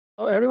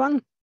Hello,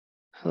 everyone.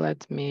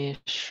 Let me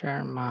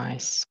share my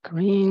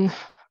screen.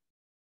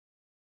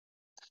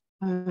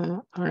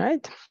 All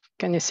right,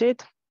 can you see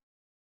it?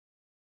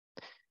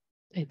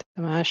 Data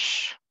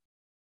mesh.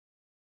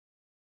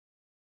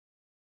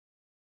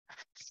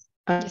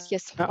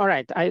 Yes. All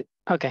right.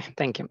 Okay.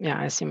 Thank you. Yeah,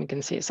 I assume you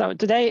can see. So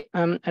today,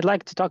 I'd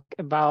like to talk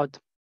about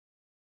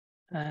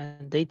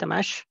data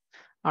mesh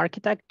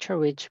architecture,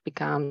 which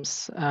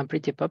becomes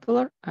pretty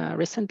popular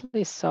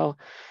recently. So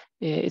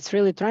it's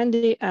really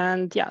trendy,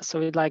 and yeah, so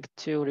we'd like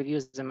to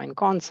review the main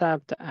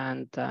concept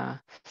and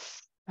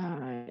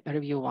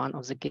review one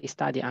of the case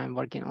study I'm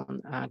working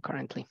on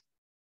currently.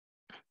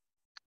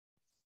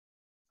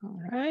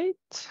 All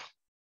right.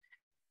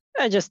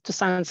 Just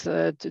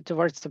two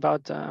words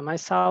about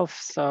myself.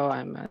 So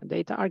I'm a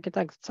data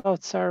architect at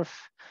SoftServe.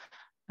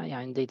 Yeah,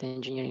 in data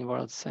engineering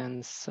world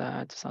since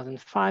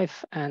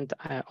 2005, and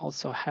I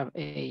also have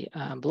a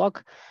blog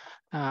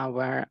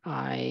where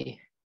I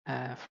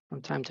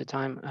from time to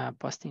time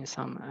posting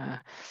some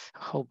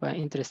hope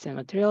interesting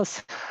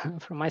materials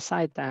from my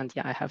site. And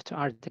yeah, I have 2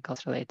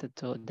 articles related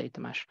to data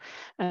mesh.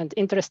 And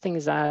interesting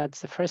is that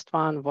the first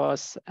one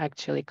was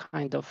actually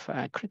kind of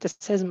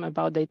criticism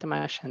about data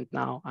mesh, and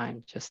now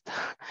I'm just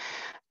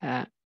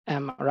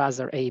am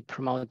rather a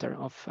promoter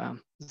of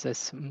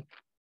this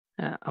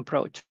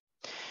approach.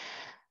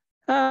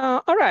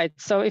 All right,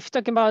 so if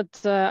talking about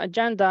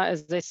agenda,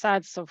 as they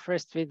said, so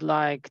first we'd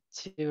like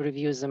to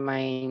review the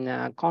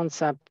main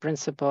concept,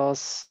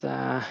 principles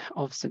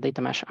of the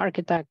data mesh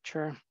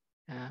architecture,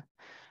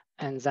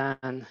 and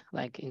then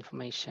like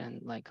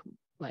information, like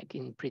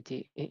in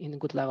a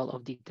good level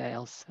of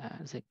details,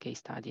 the case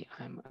study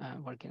I'm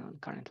working on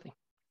currently.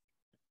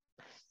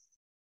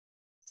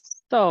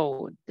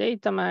 So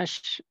data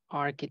mesh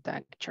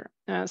architecture.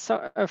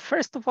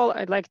 First of all,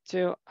 I'd like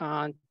to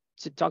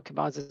talk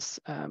about this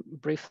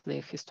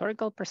briefly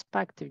historical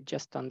perspective,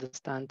 just to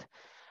understand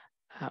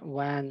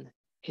when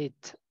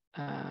it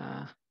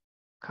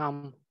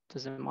come to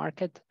the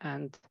market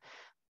and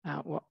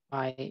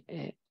why,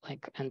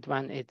 and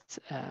when it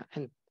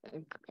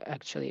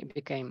actually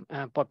became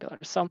popular.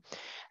 So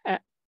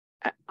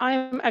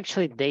I'm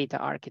actually data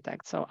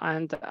architect. So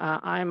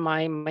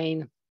my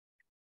main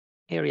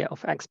area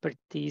of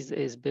expertise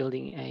is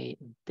building a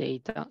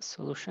data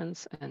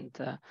solutions,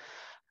 and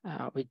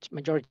which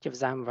majority of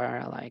them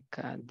were like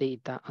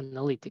data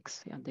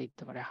analytics,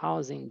 data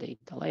warehousing,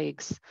 data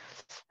lakes,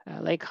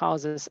 lake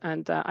houses.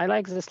 And I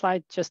like this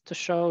slide just to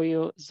show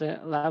you the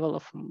level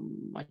of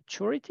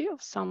maturity of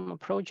some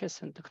approaches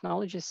and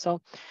technologies.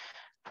 So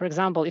for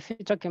example, if you're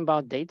talking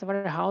about data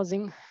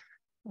warehousing,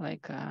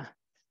 like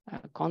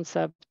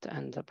concept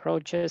and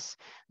approaches,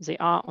 they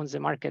are on the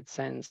market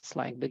since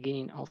like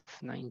beginning of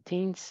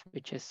 19th,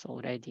 which is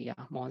already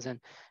more than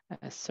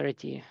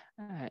 30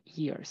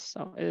 years.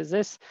 So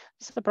this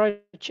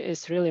approach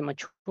is really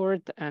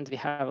matured, and we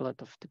have a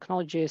lot of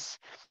technologies,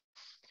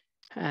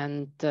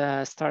 and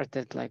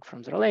started like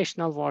from the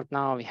relational world.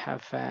 Now we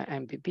have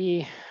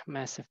MPP,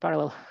 massive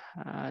parallel,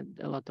 a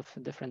lot of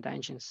different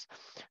engines.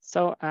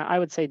 So I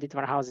would say data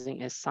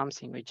warehousing is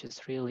something which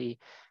is really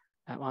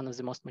one of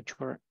the most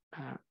mature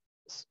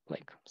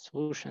like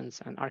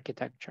solutions and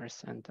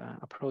architectures and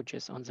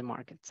approaches on the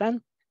market.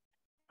 Then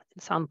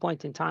at some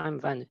point in time,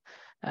 when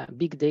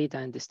big data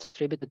and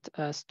distributed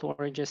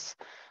storages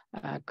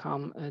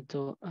come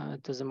to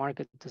the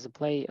market, to the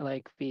play,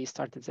 like we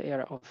started the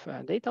era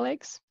of data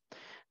lakes,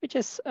 which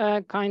is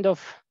kind of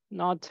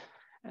not,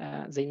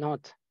 they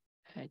not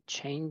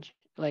change,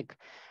 like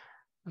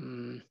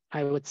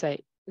I would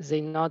say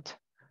they not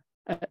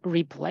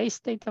replace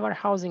data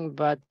warehousing,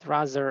 but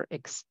rather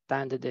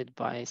extended it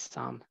by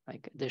some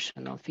like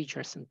additional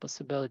features and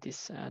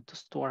possibilities to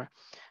store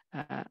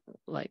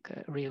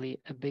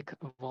really big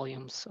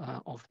volumes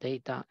of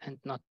data, and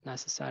not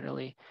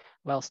necessarily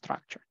well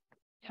structured.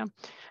 Yeah,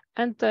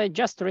 and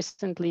just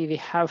recently we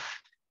have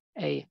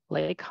a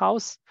lake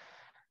house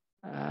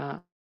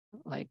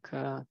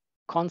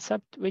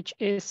concept, which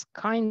is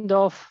kind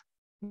of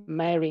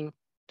marrying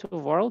 2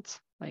 worlds,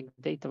 like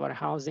data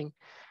warehousing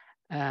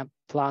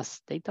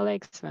plus data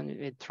lakes, when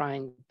we're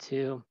trying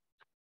to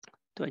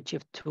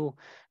achieve 2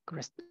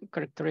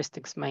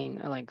 characteristics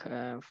main, like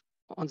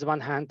on the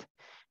one hand,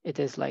 it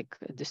is like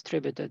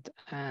distributed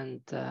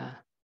and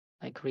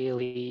like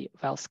really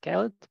well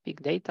scaled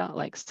big data,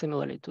 like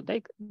similarly to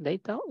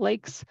data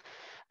lakes.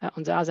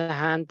 On the other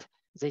hand,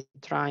 they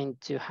trying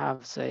to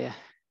have the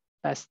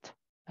best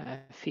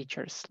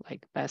features,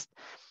 like best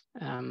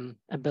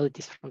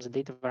abilities from the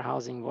data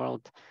warehousing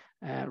world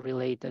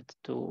related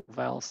to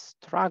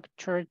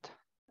well-structured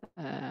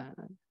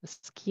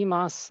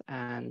schemas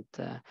and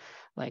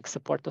like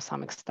support to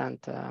some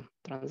extent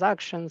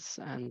transactions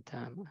and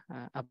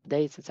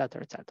updates,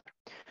 etc., etc.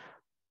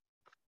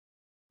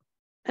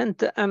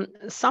 And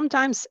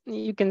sometimes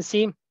you can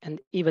see, and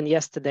even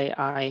yesterday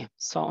I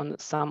saw on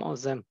some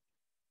of the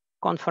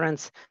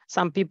conference,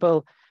 some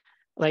people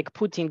like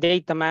putting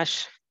data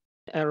mesh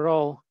a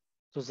role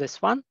to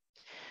this one.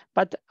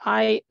 But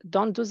I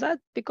don't do that,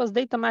 because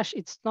data mesh,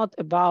 it's not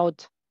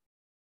about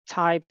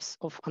types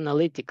of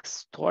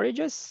analytics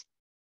storages.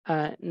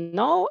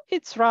 No,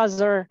 it's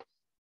rather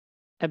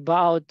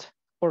about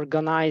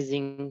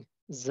organizing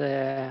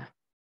the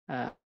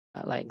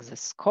like the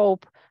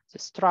scope, the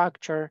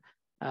structure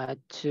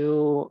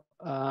to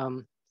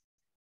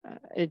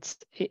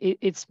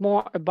it's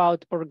more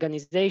about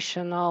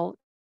organizational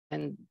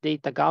and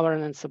data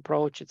governance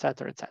approach,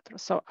 etc., etc.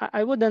 So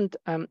I wouldn't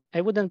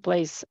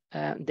place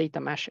data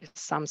mesh as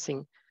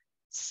something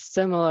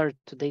similar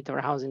to data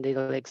warehouse and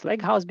data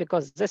lakehouse,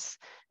 because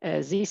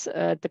these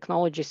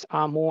technologies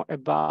are more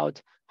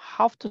about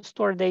how to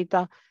store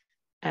data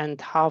and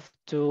how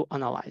to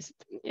analyze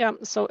it. Yeah,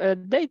 so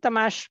data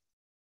mesh,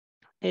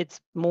 it's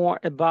more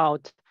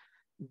about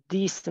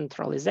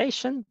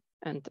decentralization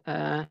and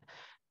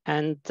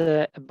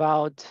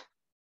about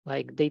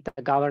like data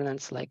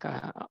governance, like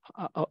a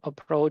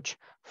approach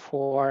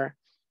for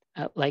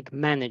like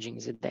managing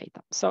the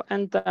data. So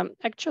and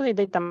actually,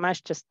 data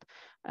mesh just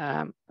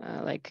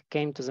like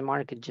came to the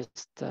market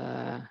just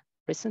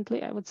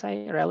recently, I would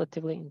say,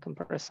 relatively in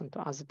comparison to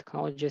other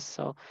technologies.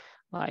 So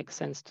like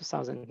since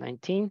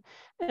 2019,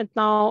 and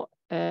now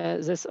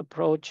this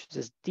approach,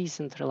 this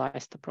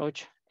decentralized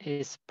approach,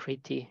 is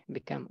pretty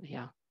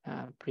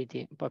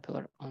pretty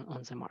popular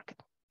on the market.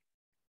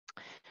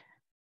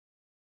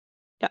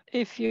 Yeah,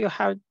 if you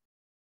have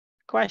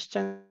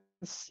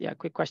questions,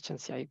 quick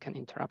questions, you can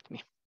interrupt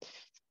me.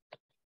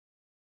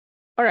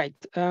 All right,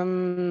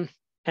 and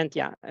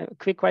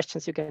quick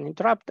questions you can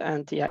interrupt,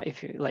 and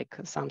if you like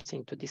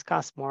something to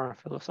discuss, more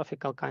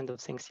philosophical kind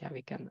of things,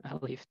 we can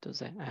leave to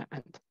the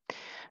end.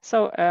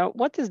 So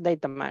what is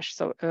data mesh?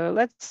 So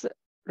let's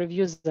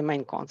review the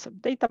main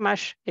concept. Data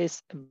mesh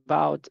is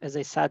about, as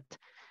I said,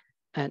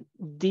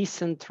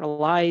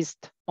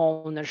 decentralized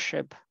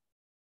ownership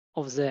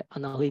of the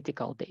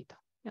analytical data.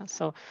 Yeah,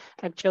 so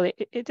actually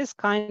it is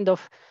kind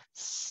of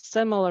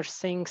similar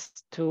things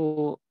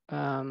to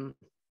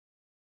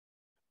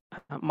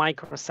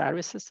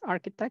microservices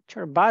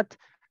architecture, but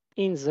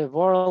in the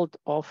world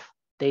of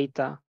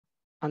data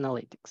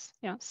analytics.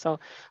 Yeah,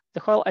 so the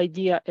whole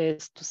idea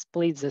is to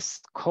split the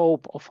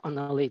scope of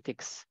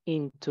analytics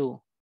into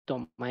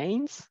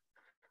domains,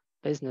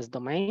 business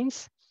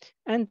domains,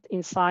 and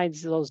inside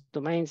those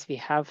domains we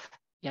have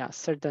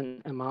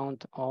certain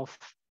amount of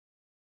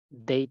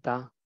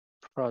data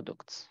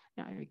products.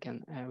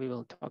 We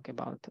will talk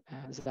about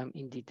them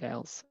in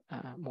details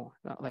more.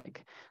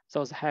 Like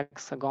those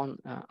hexagon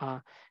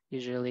are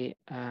usually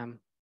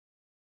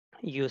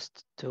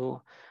used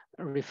to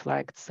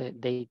reflect the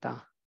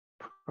data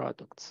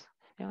products.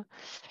 Yeah,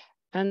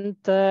 and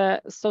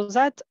so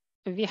that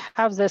we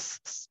have this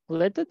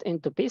split it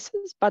into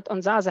pieces, but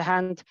on the other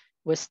hand,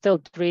 we still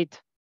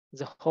treat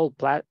the whole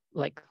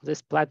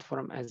this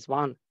platform as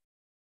one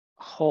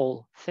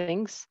whole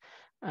things,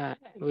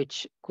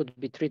 which could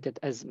be treated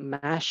as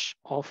mesh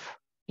of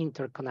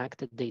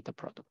interconnected data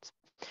products.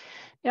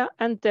 Yeah,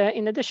 and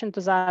in addition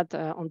to that,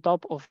 on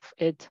top of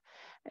it,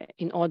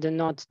 in order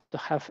not to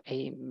have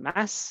a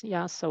mess,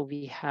 so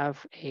we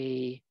have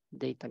a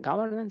data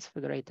governance,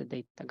 federated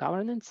data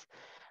governance,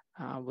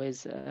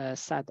 with a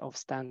set of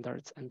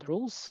standards and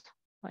rules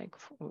like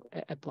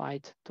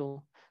applied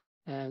to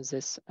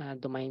these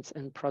domains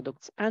and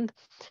products. And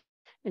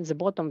in the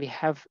bottom, we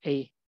have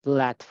a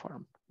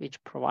platform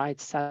which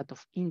provides set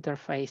of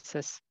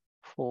interfaces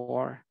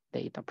for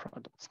data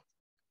products.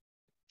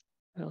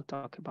 We'll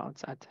talk about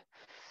that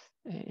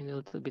in a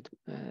little bit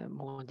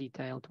more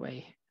detailed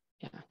way,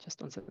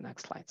 just on the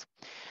next slides.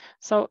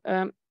 So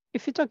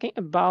if you're talking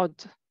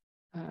about,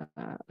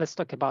 let's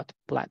talk about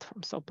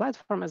platform. So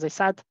platform, as I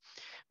said,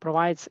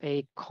 provides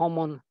a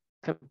common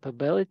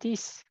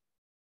capabilities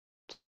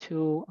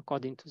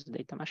according to the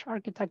data mesh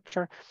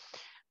architecture,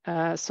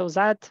 so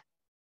that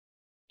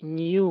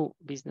new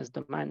business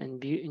domain and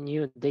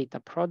new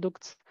data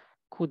products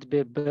could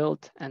be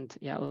built, and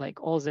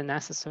like all the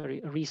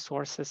necessary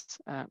resources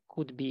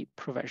could be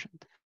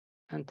provisioned.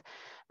 And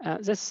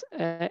this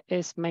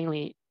is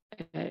mainly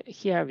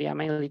here we are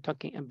mainly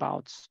talking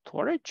about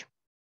storage,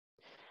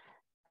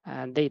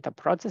 data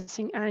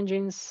processing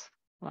engines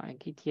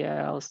like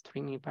ETL,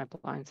 streaming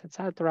pipelines,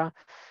 etc.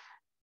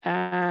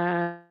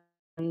 And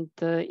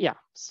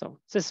so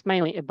this is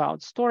mainly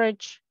about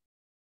storage,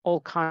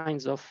 all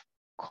kinds of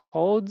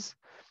codes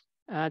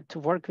to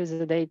work with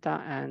the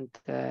data, and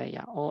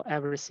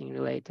everything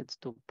related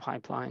to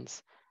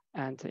pipelines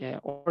and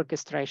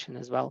orchestration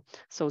as well.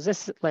 So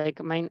this like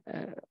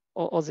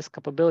all these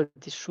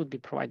capabilities should be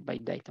provided by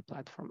data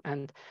platform,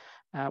 and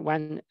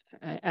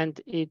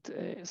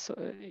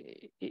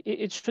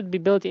it should be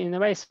built in a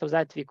way so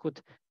that we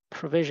could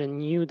provision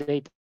new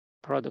data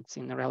products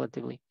in a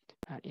relatively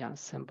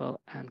simple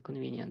and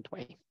convenient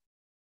way.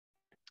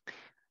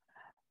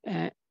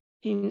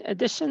 In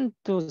addition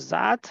to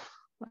that,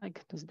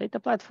 like this data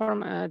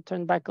platform,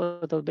 turn back a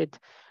little bit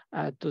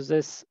to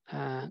this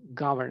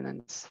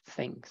governance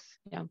things.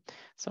 Yeah,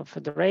 so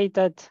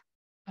federated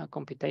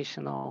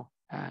computational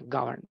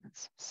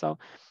governance. So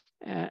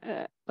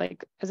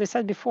like as I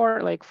said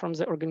before, like from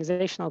the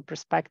organizational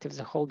perspective,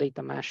 the whole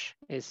data mesh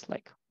is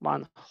like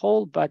one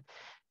whole, but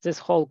this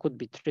whole could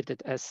be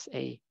treated as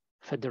a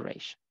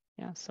federation.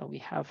 Yeah, so we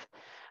have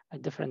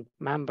different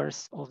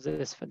members of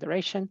this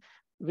federation,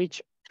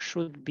 which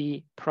should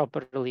be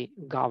properly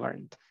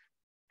governed.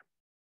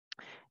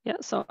 Yeah,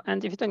 so,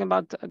 and if you're talking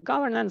about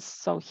governance,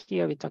 so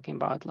here we're talking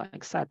about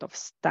like set of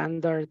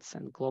standards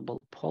and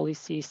global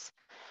policies,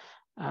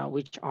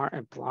 which are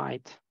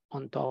applied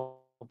on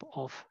top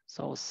of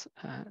those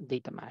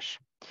data mesh.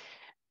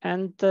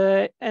 And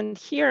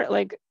here,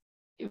 like,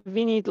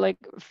 we need like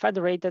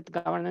federated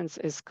governance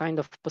is kind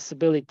of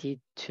possibility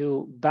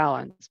to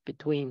balance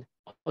between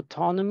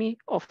autonomy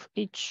of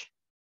each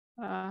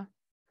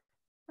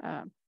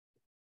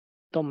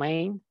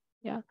domain,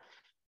 yeah,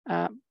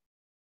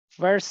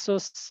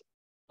 versus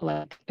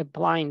like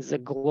applying the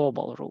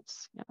global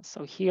rules. Yeah.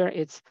 So here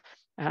it's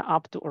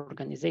up to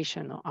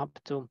organization or up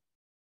to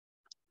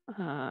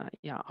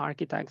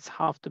architects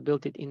how to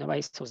build it in a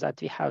way so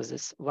that we have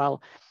this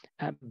well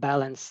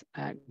balanced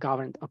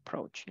governed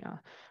approach. Yeah,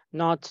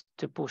 not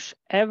to push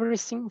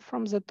everything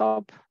from the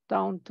top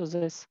down to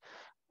this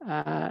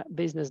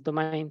business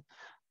domain,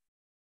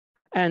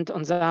 and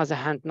on the other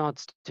hand,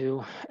 not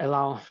to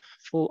allow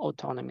full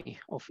autonomy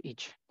of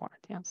each part.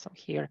 Yeah, so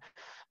here,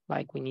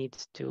 like, we need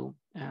to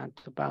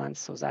balance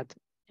so that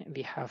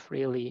we have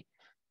really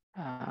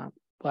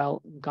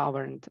well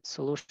governed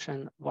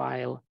solution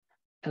while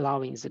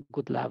allowing the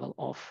good level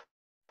of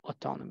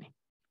autonomy.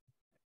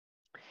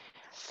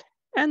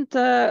 And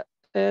the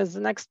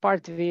next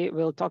part, we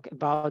will talk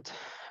about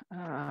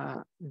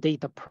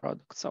data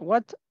product. So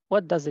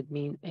what does it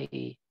mean,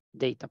 a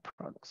data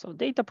product? So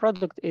data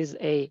product is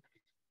a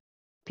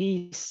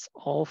piece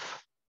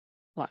of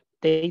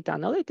data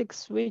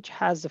analytics which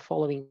has the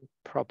following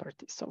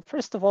properties. So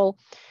first of all,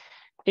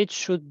 it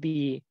should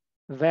be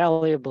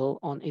valuable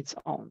on its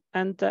own.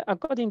 And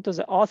according to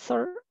the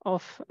author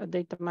of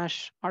data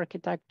mesh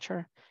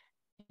architecture,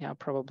 yeah,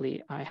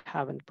 probably I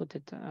haven't put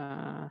it,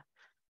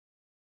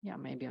 yeah,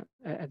 maybe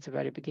at the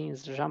very beginning,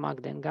 it's Zhamak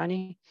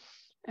Dengani.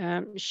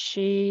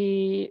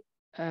 She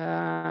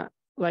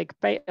like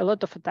pay a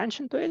lot of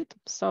attention to it.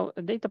 So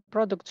a data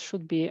product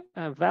should be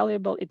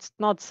valuable. It's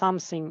not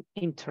something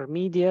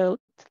intermediate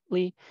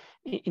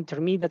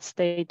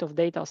state of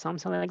data or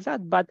something like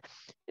that, but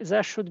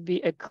there should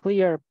be a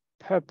clear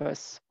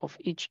purpose of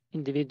each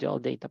individual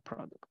data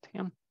product.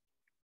 Yeah.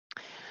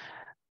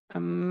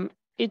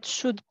 It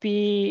should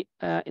be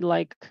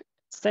like,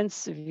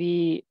 since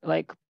we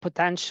like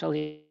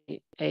potentially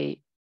a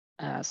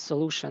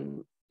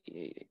solution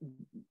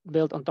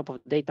built on top of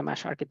data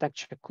mesh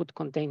architecture could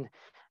contain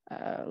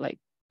like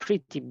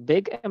pretty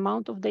big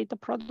amount of data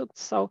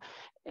products. So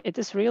it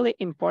is really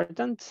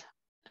important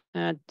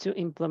to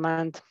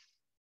implement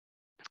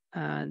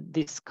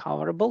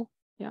discoverable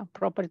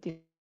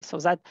property, so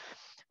that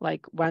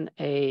like when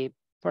a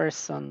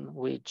person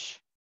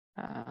which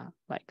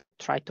like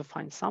try to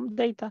find some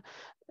data,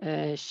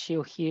 she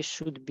or he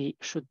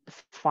should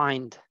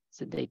find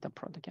the data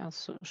product. Yeah,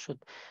 so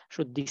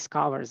should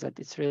discover that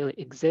it's really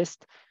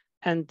exists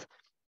and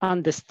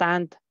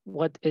understand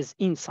what is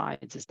inside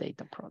this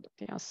data product.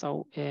 Yeah,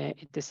 so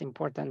it is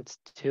important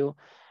to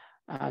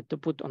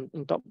put on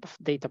top of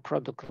data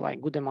product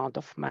like good amount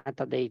of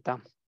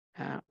metadata.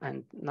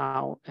 And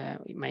now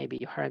maybe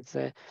you heard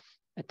the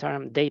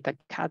term data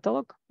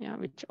catalog, yeah,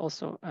 which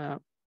also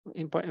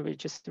important,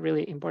 which is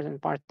really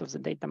important part of the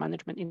data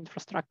management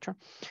infrastructure.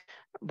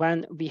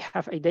 When we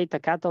have a data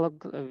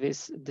catalog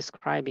with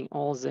describing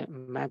all the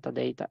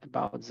metadata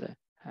about the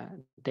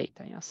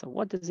data, yeah, so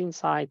what is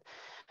inside,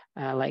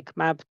 like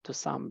mapped to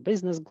some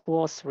business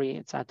glossary,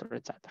 etc.,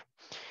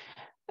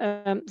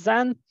 etc.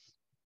 Then,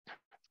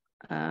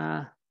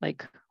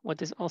 like,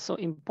 what is also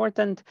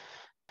important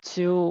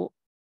to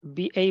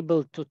be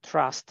able to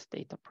trust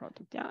data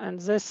product. Yeah, and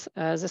this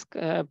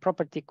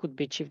property could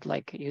be achieved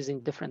like using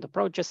different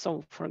approaches.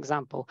 So, for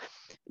example,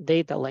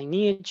 data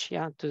lineage.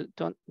 Yeah,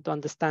 to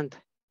understand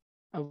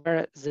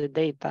where the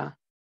data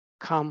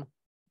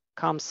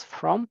comes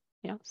from.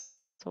 Yeah,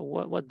 so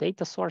what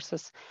data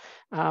sources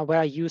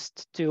were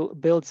used to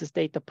build this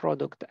data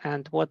product,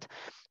 and what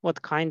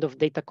kind of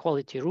data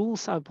quality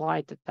rules are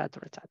applied,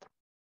 etc., etc.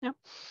 Yeah,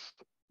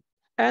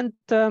 and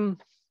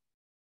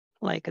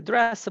like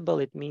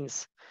addressable, it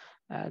means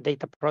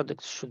data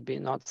products should be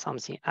not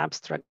something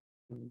abstract,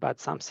 but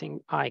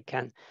something I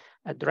can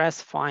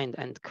address, find,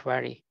 and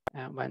query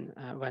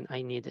when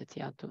I need it.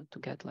 Yeah, to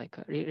get like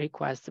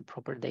request the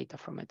proper data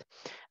from it.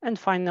 And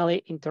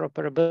finally,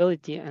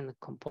 interoperability and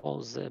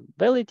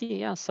composability.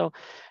 Yeah, so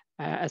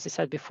as I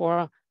said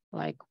before,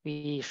 like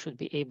we should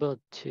be able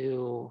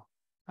to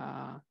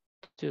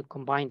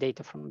combine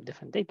data from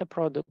different data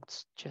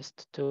products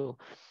just to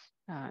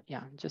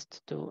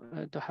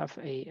have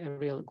a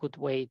real good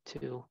way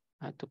to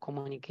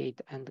communicate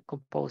and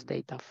compose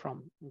data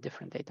from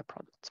different data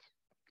products.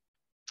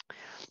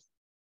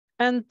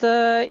 And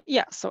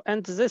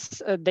and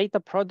this data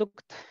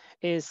product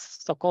is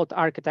so-called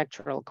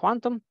architectural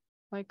quantum,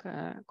 like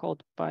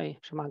called by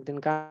Zhamak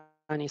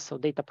Dengani. So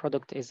data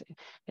product is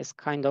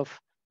kind of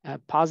a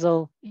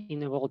puzzle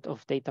in a world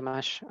of data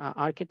mesh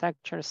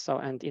architecture. So,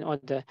 and in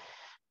order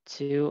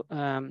to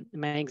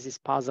make this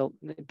puzzle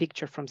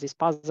picture from this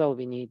puzzle,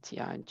 we need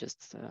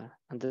just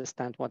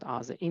understand what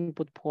are the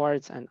input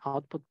ports and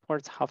output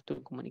ports, how to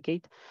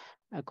communicate.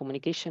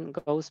 Communication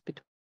goes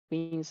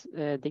between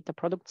data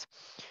products.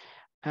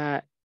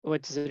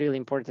 What is really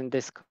important,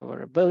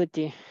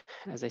 discoverability,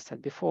 as I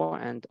said before,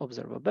 and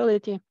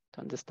observability to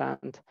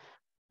understand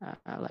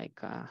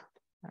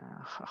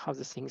how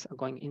the things are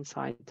going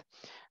inside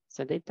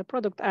the data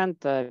product, and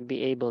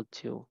be able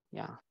to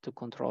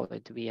control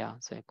it via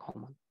the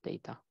common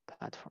data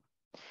platform.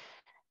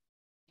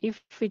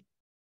 If we're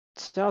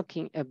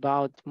talking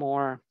about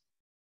more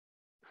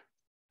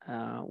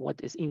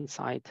what is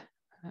inside,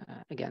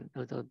 again, a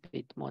little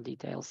bit more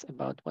details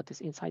about what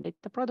is inside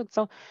data product.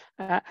 So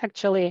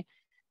actually,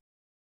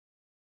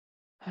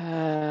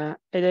 it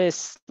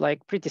is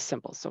like pretty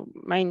simple. So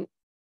main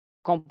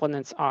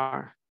components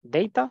are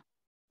data,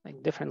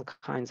 like different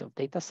kinds of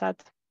data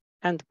set,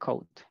 and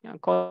code.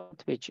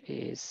 Code which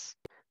is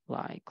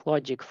like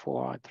logic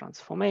for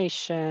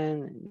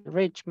transformation,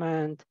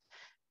 enrichment,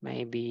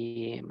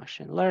 maybe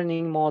machine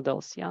learning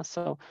models.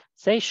 So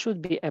they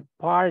should be a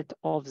part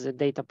of the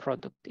data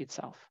product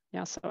itself.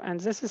 So, and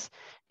this is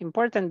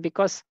important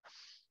because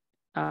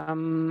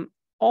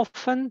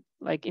often,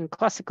 like in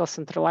classical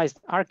centralized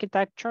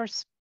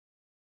architectures,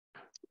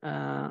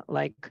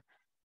 like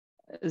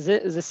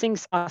the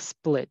things are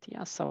split.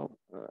 So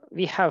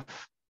we have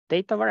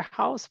data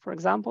warehouse, for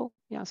example.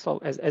 So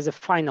as a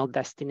final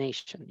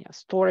destination,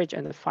 storage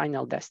and a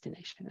final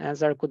destination. And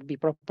there could be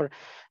proper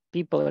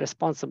people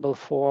responsible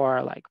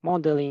for like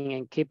modeling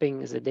and keeping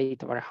the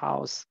data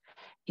warehouse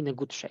in a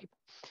good shape.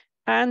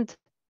 And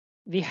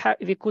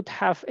we could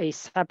have a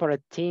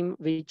separate team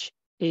which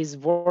is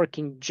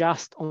working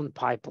just on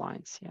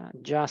pipelines,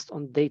 just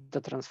on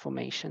data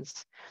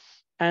transformations.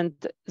 And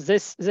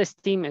this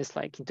team is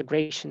like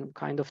integration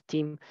kind of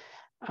team,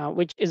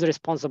 which is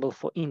responsible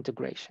for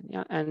integration.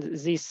 And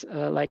these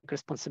like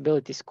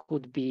responsibilities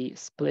could be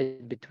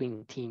split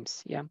between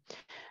teams.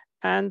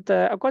 And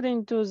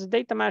according to the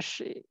data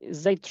mesh,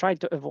 they try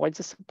to avoid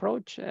this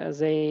approach.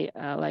 They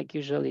like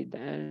usually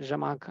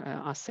Zhamak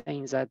are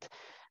saying that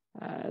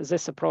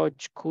this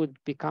approach could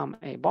become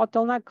a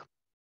bottleneck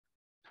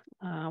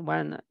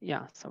when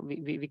so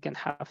we can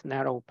have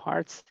narrow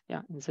parts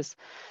in this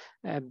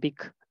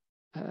big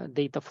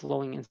data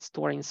flowing and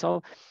storing.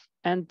 So,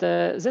 and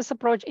this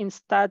approach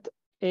instead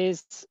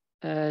is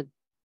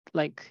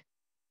like,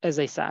 as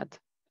I said,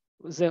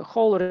 the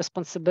whole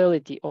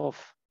responsibility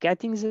of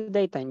getting the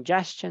data,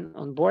 ingestion,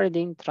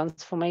 onboarding,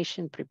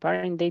 transformation,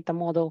 preparing data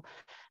model,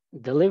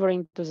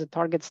 delivering to the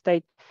target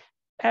state,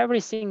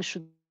 everything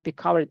should be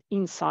covered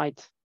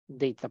inside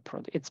data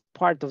product. It's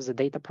part of the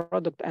data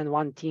product, and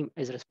one team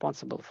is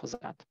responsible for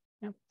that.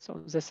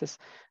 So this is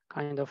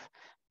kind of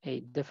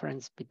a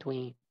difference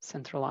between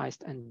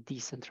centralized and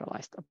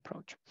decentralized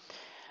approach.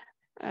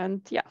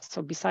 And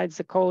so besides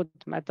the code,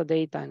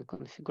 metadata and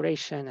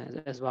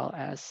configuration, as well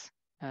as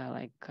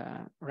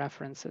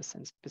references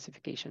and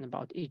specification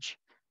about each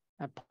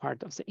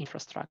part of the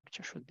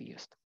infrastructure should be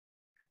used.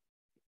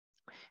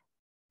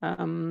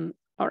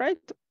 All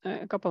right,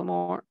 a couple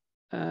more.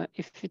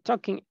 If you're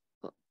talking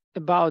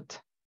about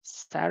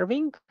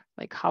serving,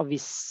 like how we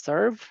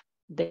serve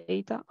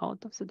data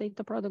out of the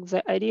data product,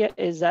 the idea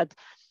is that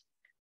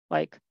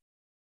like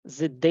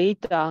the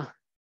data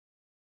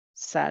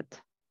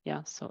set,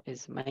 so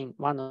is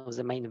one of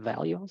the main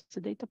values of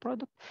the data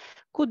product,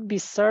 could be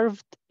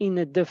served in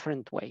a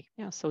different way.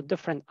 So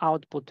different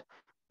output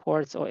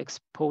ports or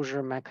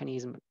exposure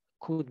mechanism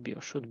could be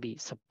or should be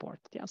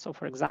supported. So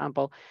for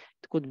example,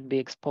 it could be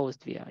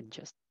exposed via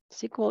just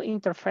SQL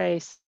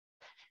interface.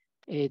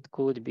 It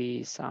could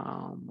be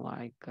some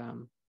like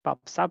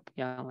pops up,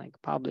 like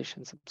publish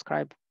and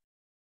subscribe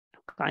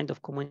kind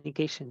of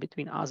communication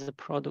between other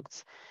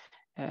products.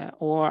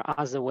 Or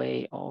as a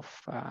way of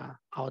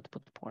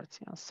output ports.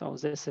 So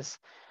this is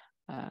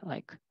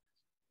like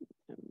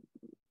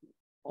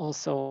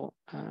also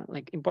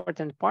like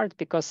important part,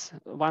 because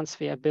once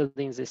we are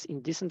building this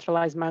in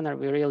decentralized manner,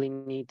 we really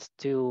need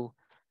to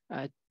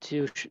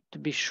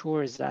be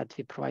sure that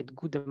we provide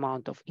good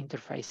amount of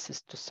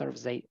interfaces to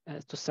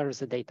serve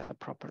the data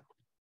properly.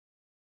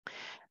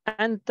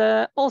 And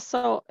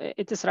also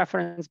it is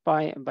referenced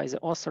by the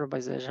author, by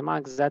the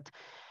Zhamak,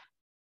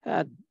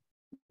 that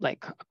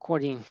like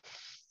according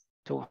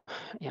to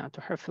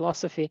her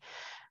philosophy,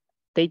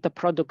 data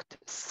product,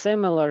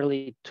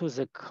 similarly to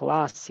the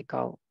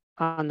classical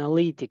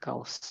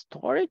analytical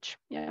storage,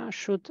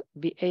 should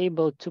be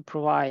able to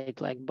provide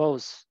like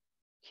both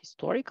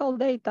historical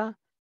data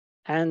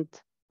and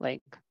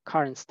like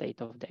current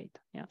state of data.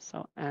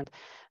 So, and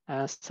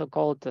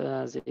so-called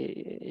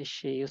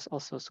she used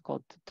also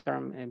so-called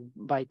term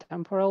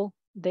bitemporal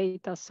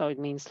data. So it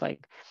means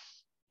like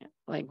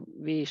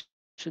we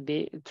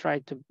should try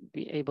to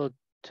be able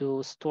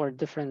to store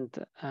different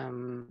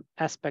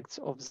aspects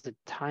of the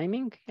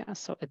timing.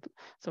 So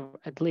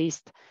at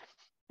least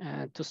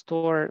to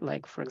store,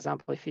 like, for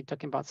example, if you're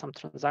talking about some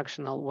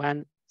transactional,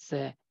 when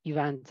the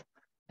event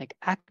like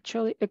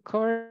actually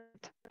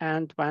occurred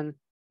and when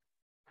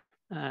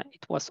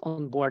it was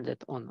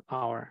onboarded on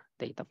our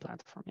data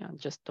platform, yeah,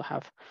 just to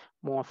have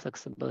more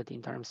flexibility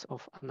in terms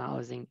of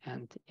analyzing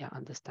and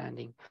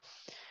understanding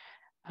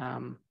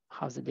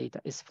how the data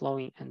is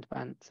flowing and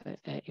when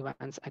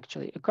events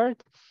actually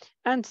occurred,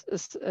 and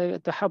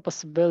to have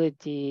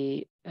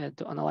possibility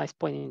to analyze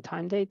point in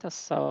time data.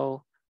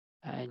 So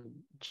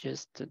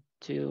just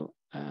to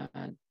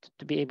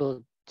be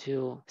able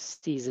to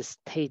see the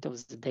state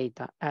of the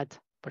data at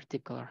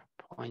particular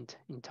point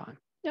in time.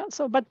 Yeah.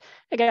 So, but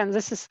again,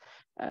 this is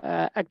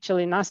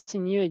actually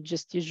nothing new. It's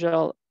just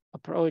usual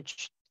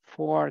approach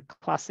for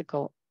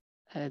classical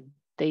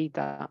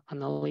data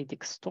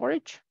analytics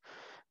storage.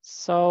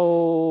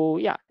 So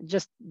yeah,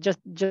 just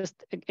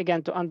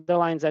again to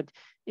underline that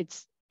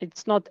it's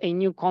not a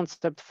new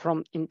concept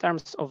from in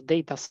terms of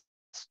data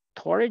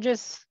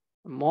storages,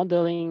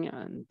 modeling,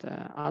 and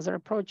other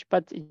approach,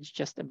 but it's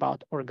just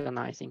about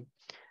organizing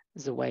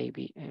the way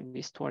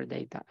we store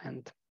data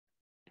and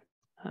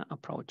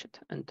approach it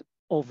and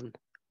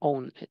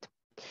own it.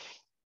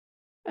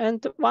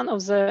 And one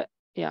of the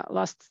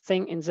last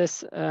thing in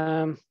this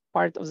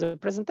part of the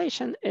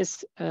presentation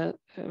is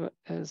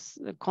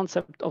the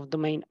concept of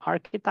domain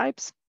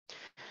archetypes.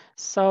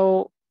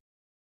 So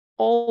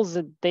all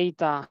the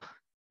data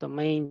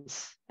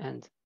domains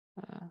and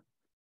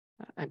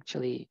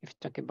actually, if you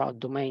talk about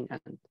domain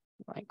and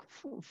like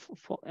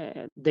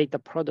data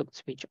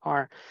products which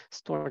are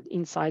stored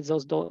inside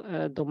those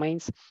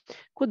domains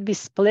could be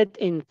split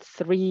in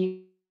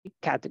 3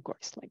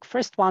 categories. Like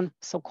first one,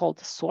 so-called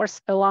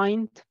source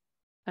aligned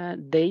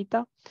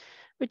data,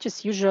 which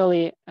is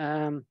usually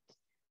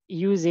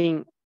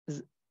using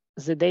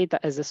the data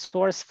as a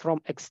source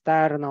from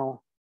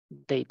external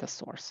data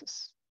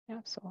sources. Yeah,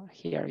 so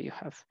here you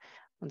have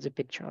on the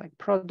picture like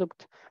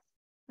product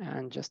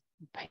and just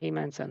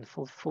payments and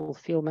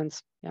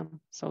fulfillments. Yeah,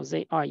 so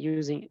they are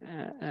using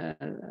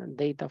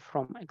data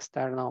from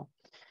external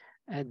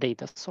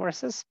data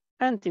sources,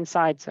 and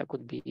inside there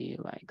could be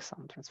like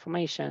some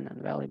transformation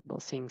and valuable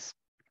things.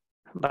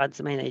 But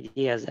the main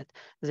idea is that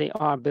they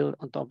are built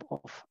on top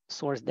of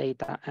source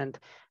data and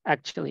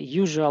actually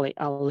usually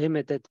are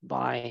limited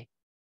by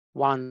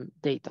one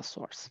data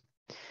source.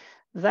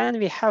 Then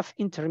we have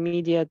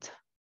intermediate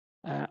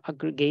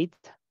aggregate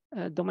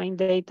domain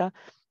data,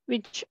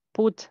 which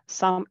put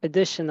some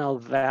additional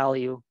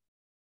value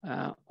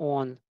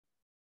on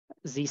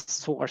these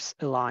source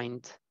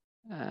aligned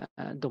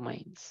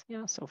domains.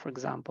 Yeah, so for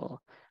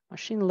example,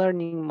 machine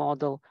learning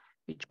model,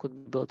 which could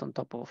be built on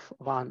top of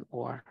one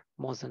or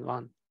more than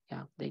one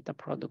data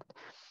product,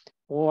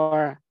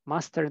 or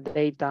master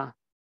data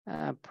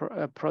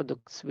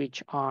products,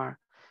 which are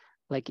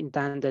like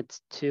intended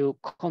to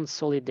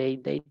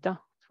consolidate data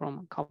from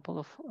a couple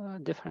of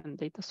different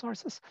data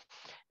sources.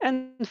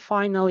 And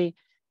finally,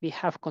 we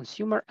have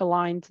consumer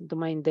aligned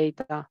domain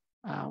data,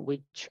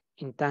 which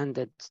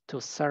intended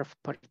to serve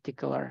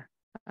particular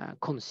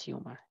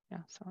consumer.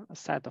 Yeah, so a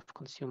set of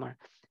consumer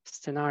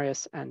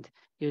scenarios, and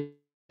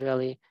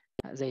usually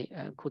they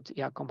could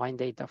combine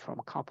data from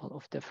a couple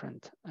of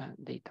different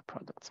data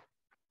products.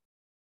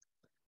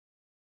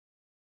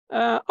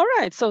 All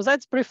right, so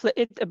that's briefly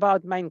it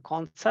about main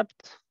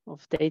concept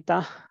of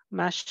data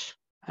mesh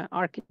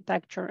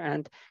architecture,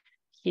 and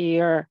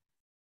here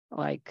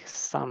like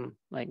some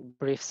like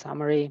brief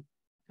summary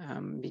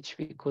which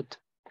we could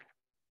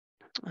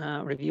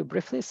review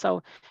briefly.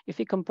 So if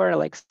we compare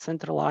like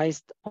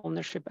centralized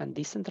ownership and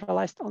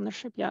decentralized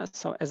ownership, yeah,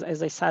 so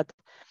as I said,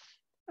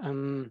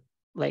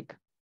 like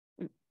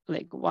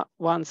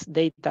once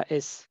data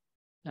is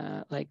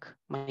like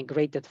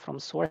migrated from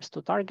source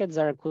to target,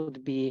 there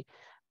could be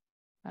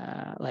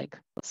like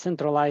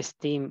centralized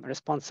team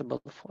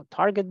responsible for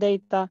target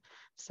data,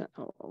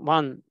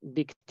 one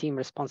big team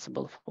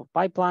responsible for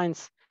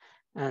pipelines,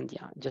 and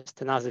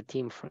just another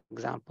team, for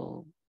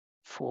example,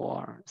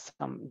 for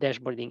some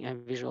dashboarding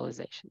and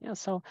visualization. Yeah,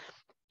 so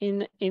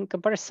in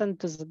comparison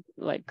to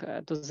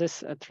to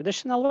this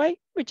traditional way,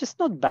 which is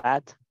not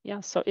bad.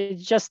 Yeah, so it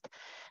just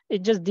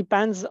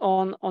depends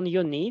on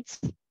your needs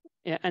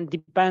and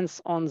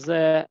depends on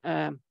the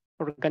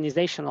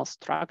organizational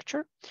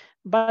structure.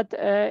 But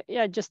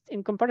just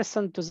in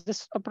comparison to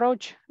this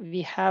approach,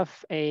 we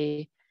have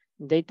a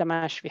data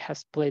mesh we have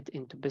split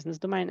into business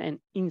domain, and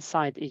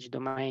inside each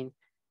domain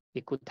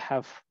we could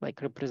have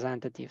like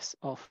representatives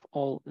of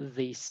all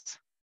these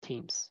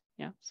teams.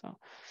 Yeah, so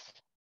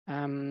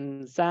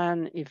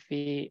then if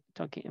we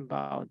talking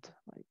about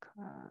like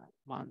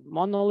one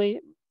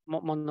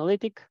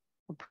monolithic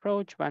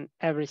approach, when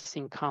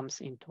everything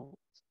comes into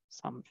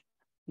some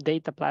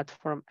data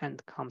platform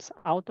and comes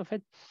out of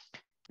it,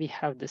 we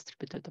have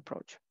distributed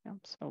approach. Yeah?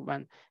 So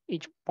when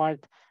each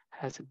part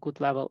has a good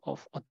level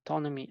of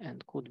autonomy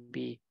and could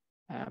be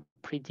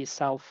pretty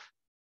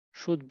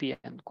should be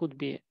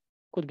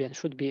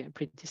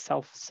pretty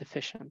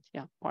self-sufficient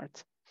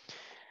parts.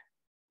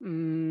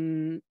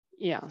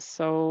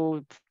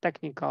 So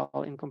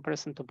technical in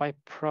comparison to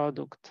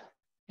byproduct,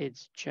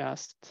 it's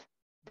just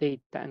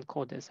data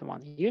encoded as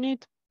one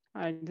unit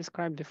I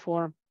described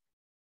before.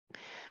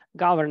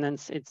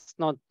 Governance, it's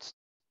not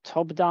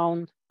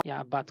top-down,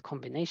 yeah, but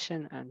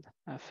combination and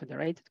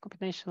federated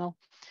combinational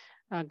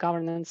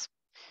governance.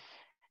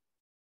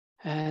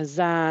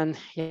 Then,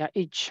 yeah,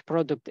 each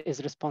product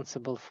is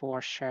responsible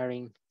for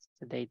sharing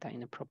the data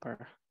in a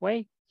proper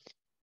way.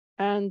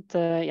 And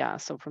yeah,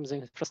 so from the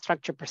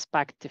infrastructure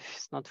perspective,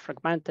 it's not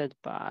fragmented,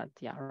 but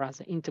yeah,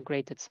 rather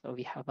integrated. So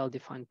we have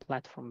well-defined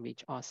platform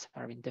which are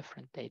serving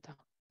different data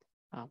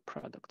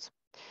products.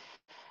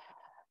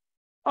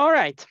 All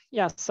right,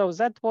 yeah, so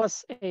that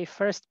was a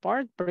first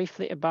part,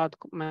 briefly about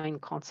main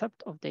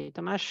concept of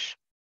data mesh.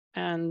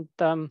 And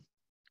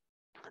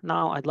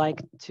now I'd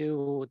like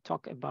to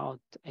talk about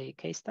a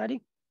case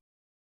study.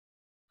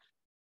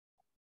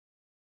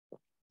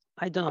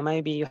 I don't know,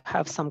 maybe you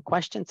have some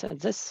questions at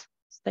this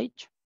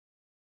stage?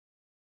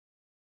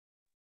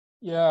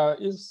 Yeah,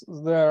 is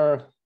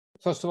there,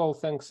 first of all,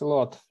 thanks a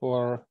lot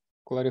for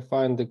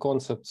clarifying the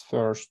concepts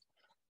first.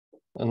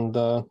 And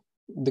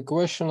the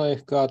question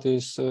I've got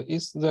is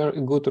there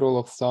a good rule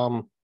of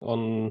thumb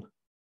on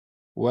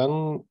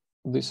when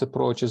this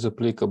approach is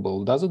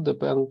applicable? Does it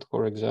depend,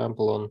 for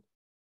example, on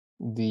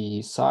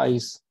the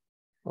size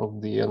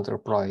of the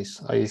enterprise?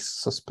 I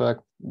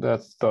suspect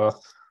that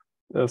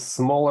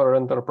smaller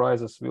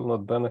enterprises will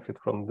not benefit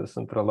from the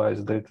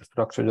centralized data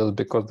structure just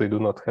because they do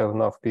not have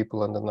enough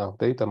people and enough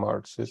data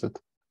marts, is it?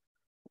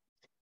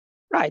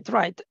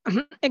 Right.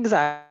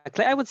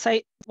 Exactly. I would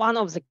say one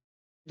of the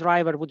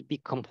driver would be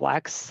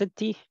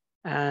complexity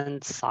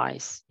and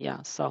size.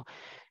 Yeah. So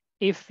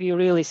if you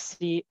really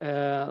see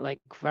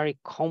like very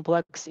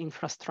complex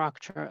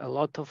infrastructure, a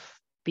lot of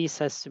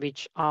pieces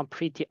which are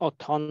pretty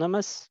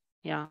autonomous,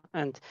 yeah,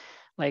 and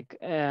like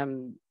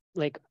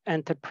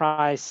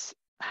enterprise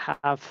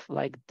have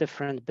like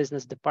different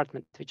business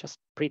department which is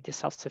pretty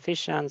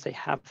self-sufficient. They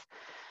have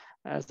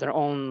their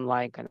own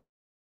like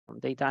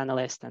data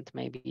analyst and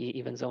maybe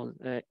even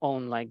their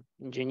own like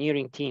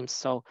engineering teams.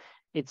 So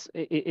it's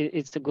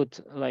a good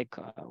like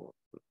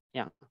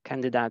yeah,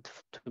 candidate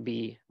to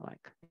be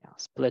like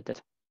splitted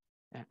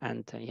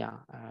and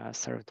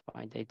served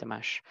by data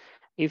mesh.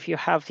 If you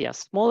have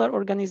smaller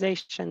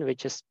organization,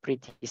 which is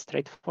pretty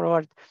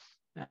straightforward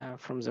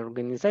from the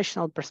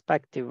organizational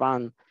perspective,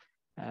 one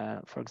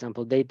for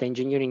example data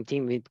engineering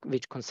team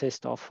which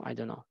consists of, I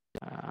don't know,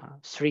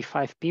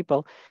 3-5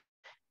 people,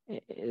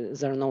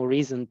 there's no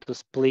reason to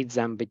split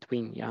them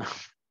between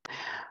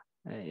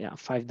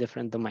 5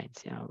 different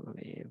domains,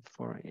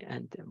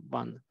 and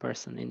one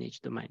person in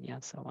each domain,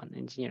 so one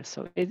engineer.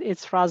 So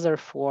it's rather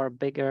for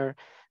bigger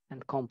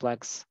and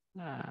complex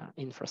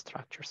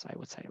infrastructures, I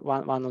would say,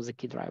 one of the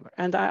key driver.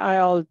 And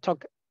I'll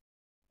talk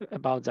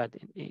about that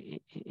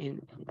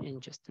in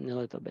just in a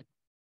little bit.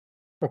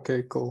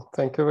 Okay, cool.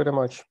 Thank you very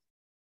much.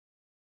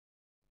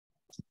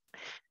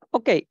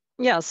 Okay,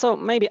 yeah, so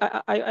maybe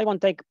I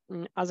won't take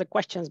other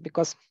questions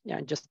because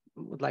I just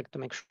would like to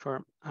make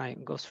sure I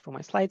go through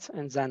my slides,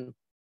 and then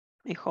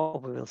I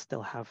hope we will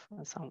still have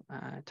some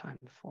time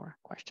for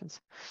questions.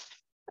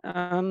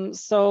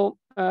 So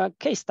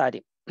case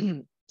study.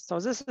 So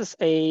this is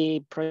a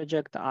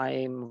project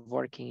I'm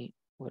working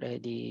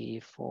already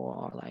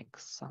for like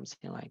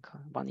something like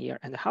 1.5 years.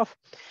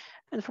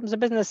 And from the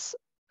business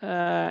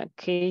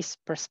case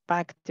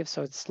perspective,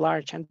 so it's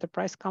large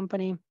enterprise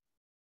company,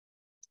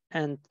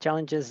 and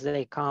challenges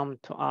they come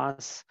to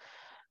us,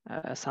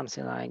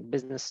 something like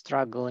business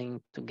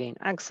struggling to gain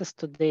access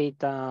to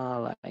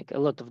data, like a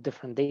lot of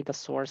different data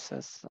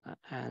sources,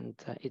 and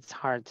it's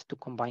hard to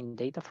combine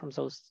data from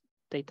those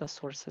data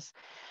sources.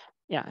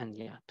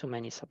 And too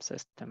many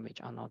subsystems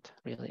which are not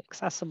really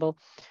accessible.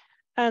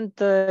 And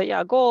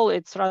goal,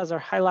 it's rather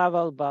high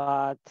level,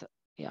 but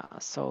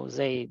so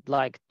they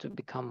like to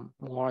become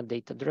more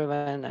data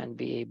driven and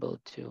be able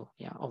to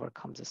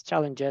overcome these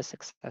challenges,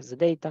 access the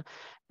data,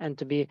 and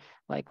to be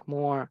like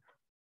more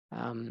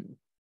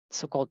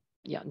so-called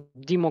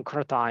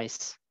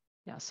democratize,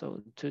 so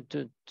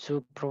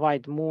to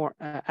provide more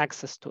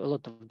access to a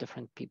lot of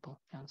different people,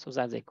 so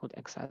that they could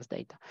access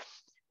data.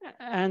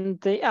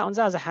 And on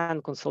the other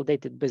hand,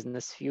 consolidated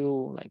business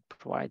view like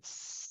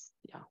provides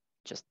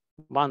just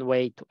one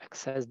way to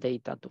access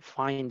data, to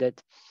find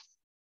it,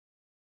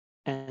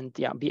 and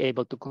be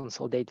able to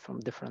consolidate from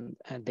different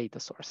data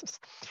sources.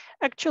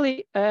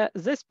 Actually,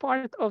 this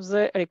part of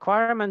the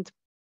requirement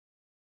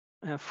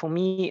for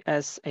me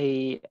as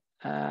a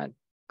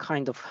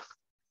kind of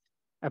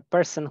a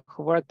person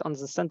who worked on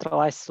the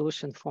centralized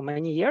solution for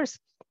many years,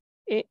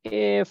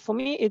 for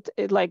me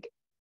it like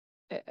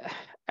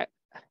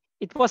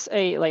it was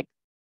a like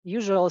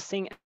usual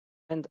thing.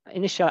 And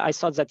initially I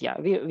thought that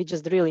we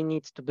just really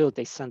need to build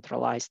a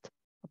centralized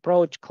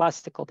approach,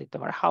 classical data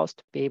warehouse,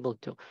 to be able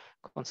to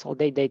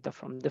consolidate data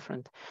from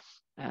different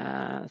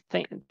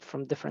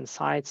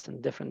sites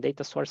and different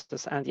data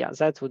sources, and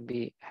that would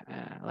be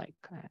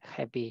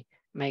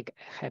make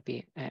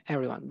happy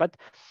everyone. But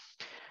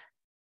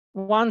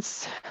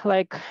once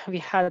like we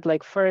had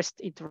like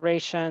first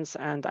iterations,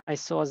 and I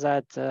saw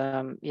that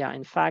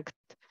in fact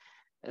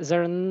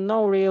there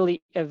no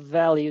really a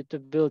value to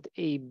build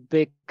a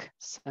big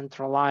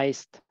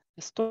centralized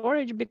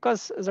storage,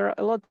 because there are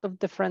a lot of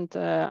different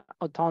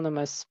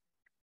autonomous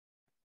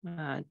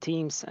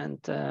teams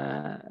and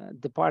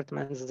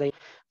departments,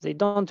 they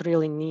don't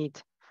really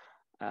need,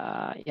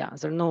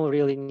 there's no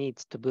really need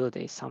to build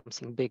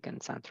something big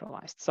and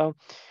centralized. So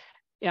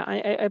yeah,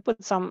 I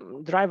put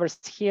some drivers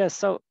here.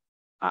 So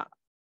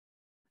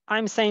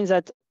I'm saying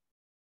that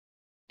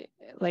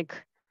like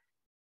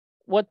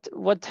what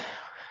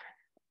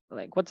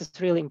is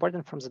really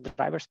important from the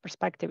driver's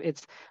perspective,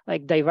 it's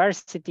like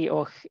diversity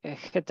or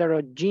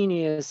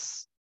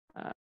heterogeneity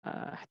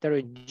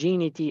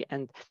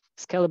and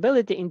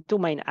scalability in two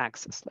main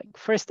axes. Like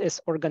first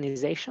is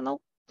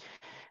organizational.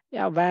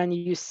 Yeah, when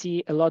you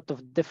see a lot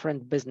of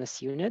different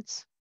business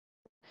units,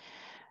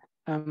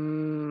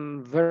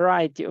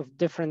 variety of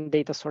different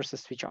data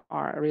sources which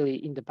are really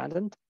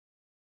independent,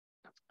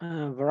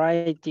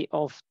 variety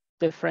of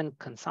different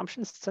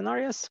consumption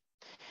scenarios.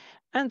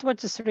 And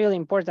what is really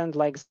important,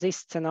 like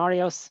these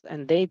scenarios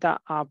and data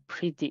are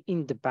pretty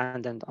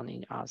independent on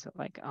each other,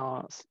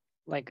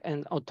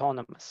 and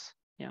autonomous.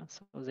 Yeah,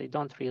 so they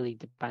don't really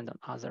depend on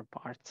other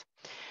parts.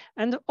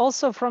 And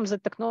also from the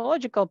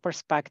technological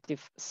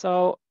perspective,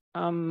 so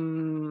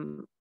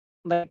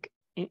like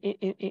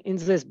in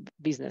this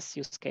business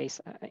use case,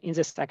 in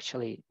this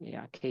actually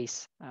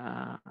case,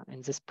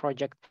 in this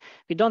project,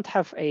 we don't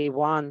have a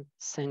one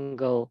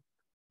single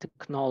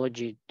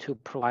technology to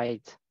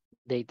provide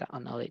data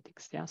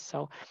analytics. Yeah,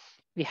 so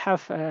we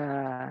have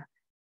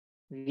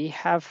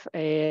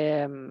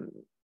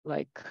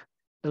like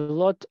a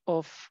lot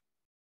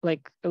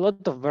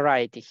of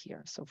variety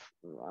here. So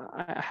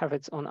I have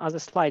it on other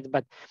slides,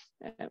 but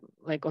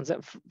like on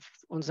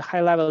the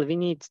high level, we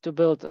need to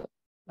build.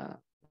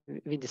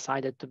 We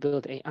decided to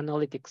build a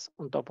analytics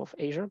on top of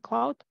Azure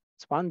cloud.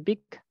 It's one big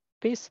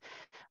piece.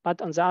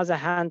 But on the other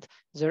hand,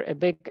 there's a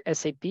big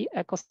SAP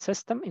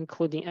ecosystem,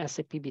 including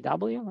SAP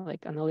BW,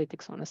 like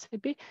analytics on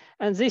SAP.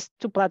 And these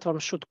two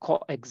platforms should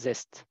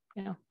coexist.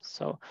 Yeah,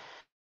 so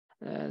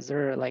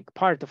they're like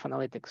part of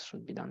analytics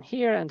should be done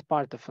here, and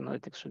part of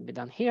analytics should be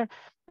done here.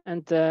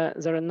 And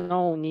there are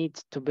no need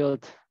to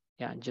build,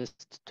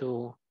 just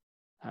to,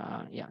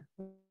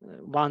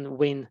 one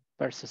win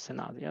versus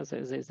another. Yeah,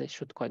 they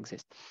should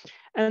coexist.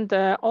 And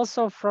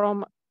also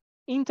from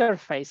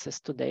interfaces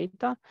to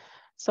data.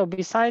 So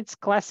besides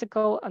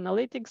classical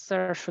analytics,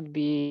 there should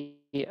be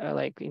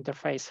like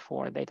interface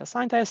for data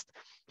scientists,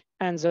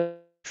 and there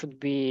should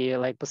be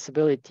like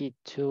possibility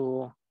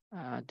to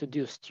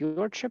do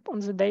stewardship on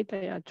the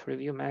data, to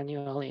review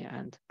manually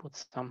and put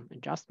some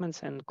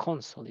adjustments and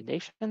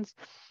consolidations,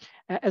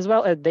 as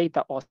well as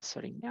data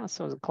authoring. Yeah,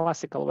 so the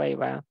classical way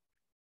where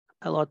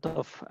a lot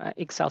of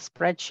Excel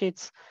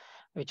spreadsheets,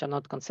 which are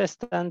not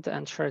consistent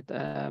and shared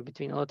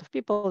between a lot of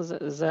people,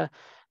 the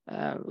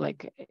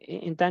like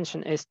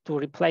intention is to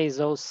replace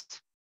those,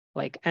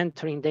 like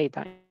entering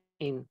data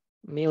in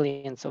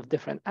millions of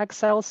different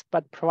Excels,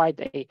 but provide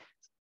a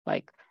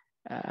like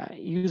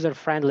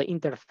user-friendly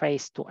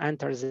interface to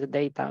enter the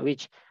data,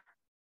 which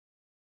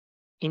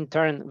in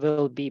turn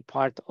will be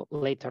part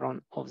later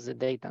on of the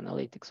data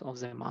analytics of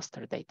the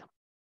master data.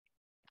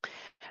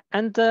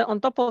 And on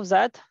top of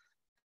that,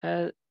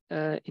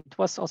 it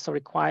was also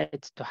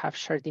required to have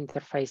shared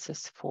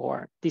interfaces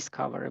for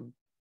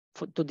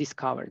to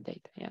discover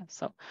data. Yeah,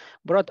 so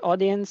broad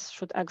audience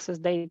should access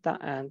data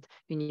and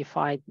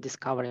unified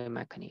discovery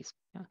mechanism.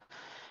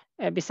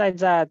 Yeah. Besides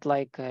that,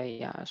 like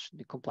should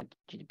be compliant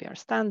to GDPR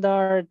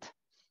standard,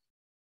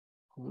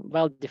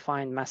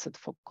 well-defined method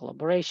for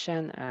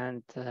collaboration,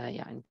 and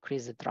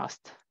increase the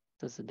trust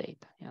to the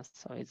data. Yeah,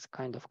 so it's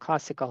kind of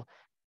classical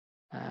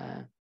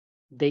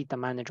data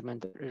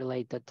management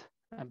related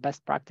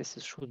best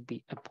practices should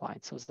be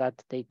applied so that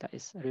data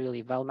is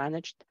really well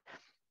managed,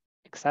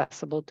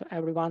 accessible to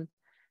everyone,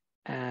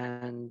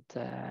 and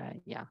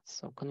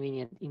so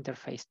convenient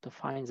interface to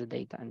find the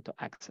data and to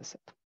access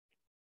it.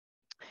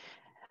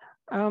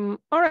 All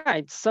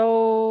right,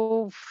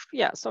 so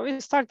so we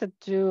started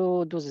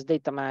to do this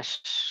data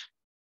mesh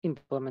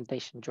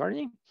implementation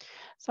journey.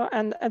 So,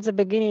 and at the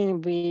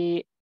beginning,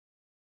 we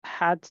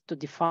had to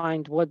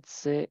define what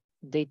the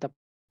data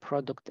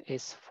product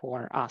is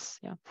for us,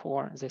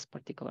 for this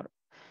particular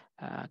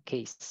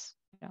case,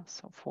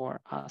 so for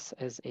us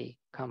as a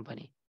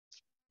company.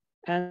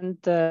 And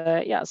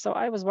so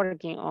I was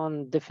working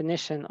on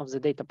definition of the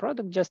data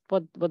product. Just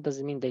what does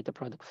it mean, data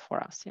product for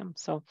us? Yeah.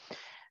 So,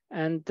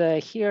 and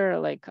here,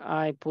 like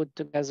I put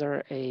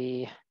together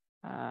a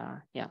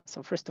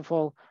So first of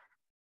all,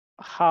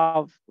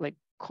 have like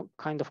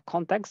kind of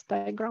context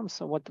diagram.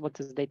 So what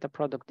is data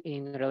product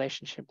in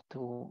relationship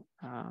to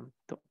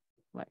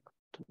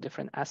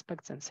different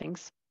aspects and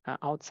things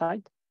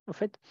outside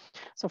of it.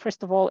 So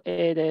first of all,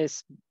 it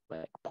is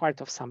like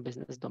part of some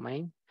business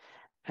domain.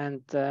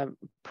 And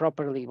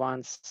properly,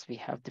 once we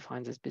have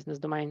defined this business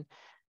domain,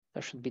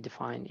 there should be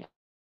defined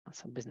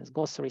some business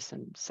glossaries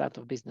and set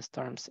of business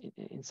terms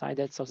inside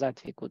it, so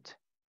that we could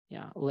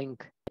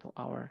link to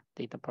our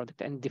data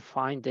product and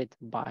define it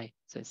by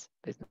this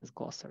business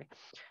glossary.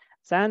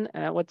 Then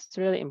what's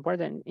really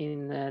important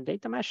in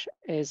data mesh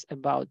is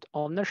about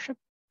ownership.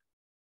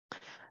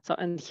 So,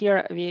 and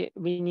here we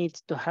need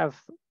to have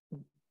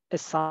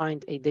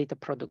assigned a data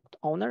product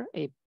owner,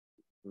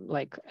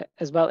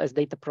 as well as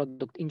data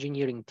product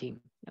engineering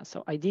team. Yeah,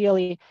 so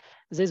ideally,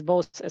 these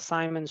both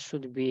assignments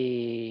should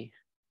be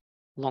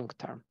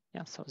long-term.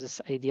 Yeah, so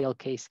this ideal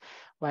case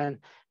when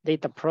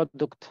data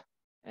product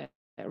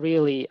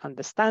really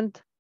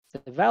understand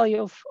the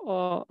value of,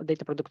 or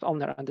data product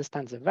owner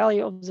understands the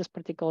value of this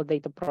particular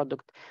data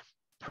product,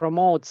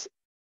 promotes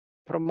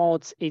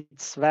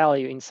its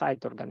value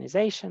inside the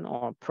organization,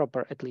 or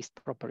at least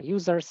proper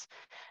users,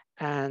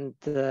 and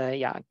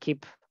yeah,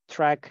 keep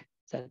track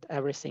that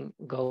everything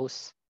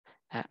goes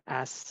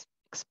as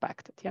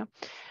expected. Yeah,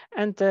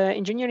 and the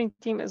engineering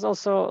team is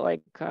also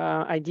like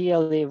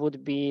ideally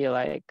would be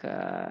like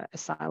a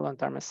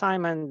long-term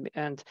assignment,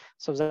 and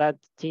so that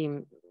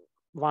team,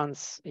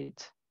 once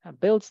it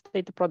builds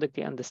data product,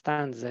 it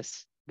understands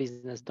this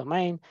business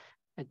domain,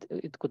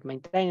 it could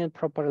maintain it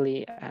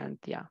properly, and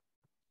yeah,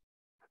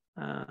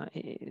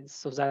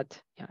 so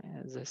that yeah,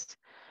 this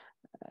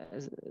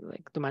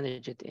like to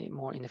manage it in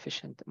more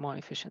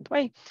efficient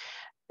way.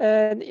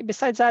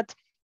 Besides that,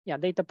 yeah,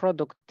 data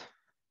product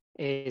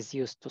is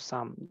used to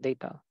some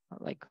data,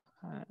 like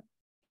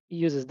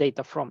uses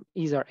data from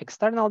either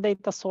external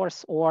data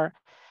source or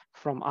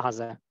from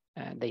other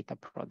data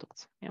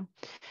products. Yeah,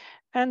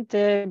 and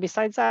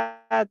besides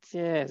that,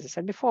 as I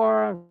said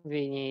before,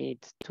 we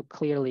need to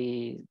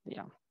clearly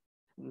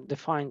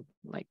define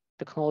like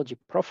technology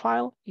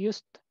profile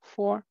used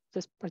for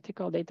this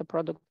particular data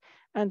product,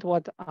 and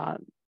what are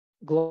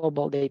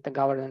global data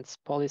governance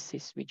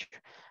policies which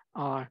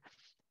are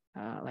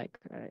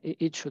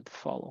it should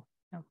follow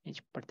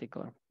each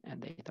particular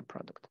data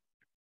product.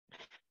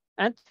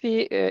 And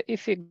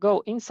if we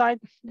go inside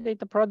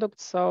data product,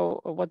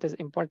 so what is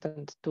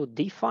important to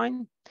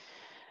define,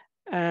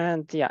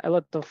 and yeah, a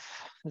lot of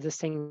the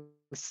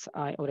things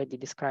I already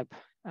described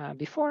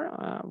before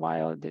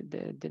while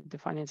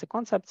defining the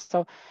concept.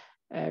 So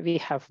we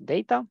have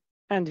data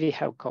and we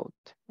have code.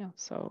 Yeah.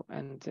 So,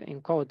 and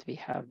in code we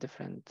have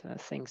different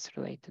things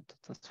related to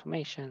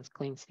transformations,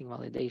 cleansing,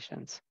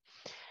 validations.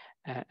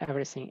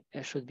 Everything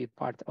should be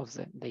part of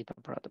the data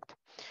product.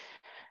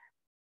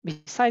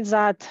 Besides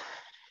that,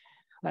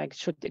 like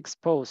should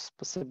expose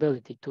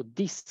possibility to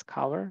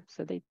discover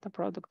the data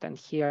product. And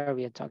here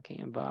we are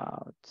talking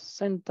about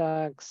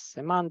syntax,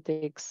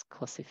 semantics,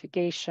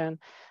 classification,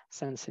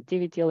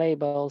 sensitivity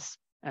labels,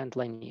 and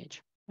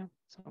lineage. Yeah.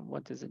 So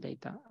what is the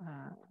data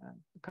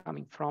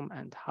coming from,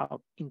 and how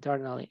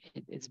internally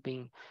it's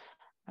being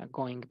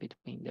going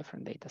between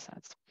different data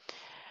sets.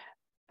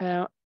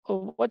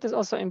 What is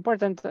also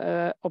important,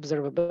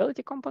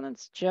 observability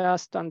components,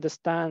 just to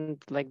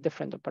understand like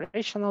different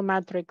operational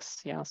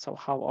metrics. Yeah, so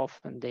how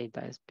often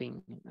data is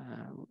being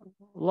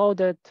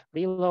loaded,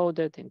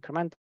 reloaded,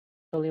 incrementally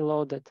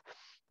loaded,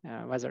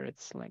 whether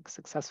it's like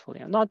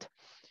successfully or not,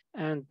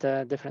 and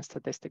different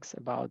statistics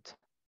about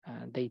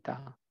data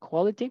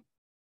quality.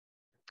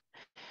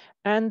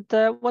 And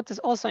what is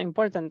also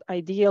important,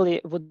 ideally,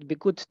 would be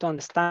good to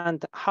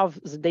understand how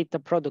the data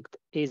product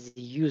is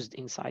used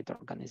inside the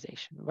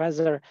organization.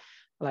 Whether,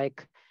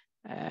 like,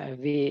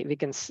 we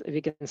can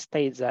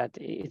state that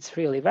it's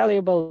really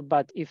valuable,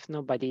 but if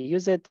nobody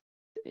uses it,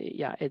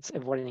 yeah, it's a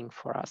warning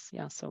for us.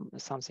 Yeah, so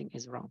something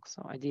is wrong.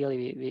 So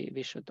ideally,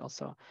 we should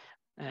also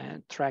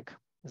track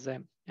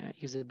the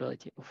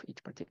usability of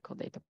each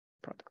particular data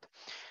product.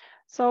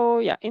 So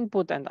yeah,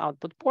 input and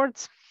output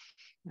ports,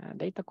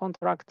 data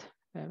contract,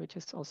 which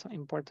is also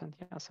important.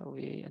 Yeah, so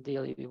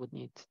ideally we would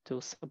need to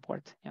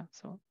support. Yeah,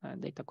 so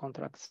data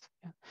contracts,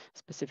 yeah,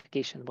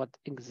 specification, what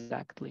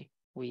exactly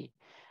we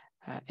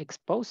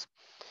expose,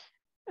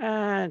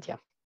 and yeah,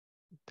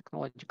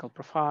 technological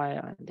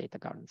profile and data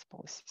governance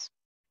policies.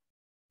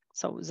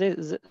 So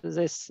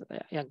this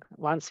yeah,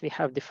 once we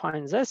have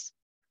defined this,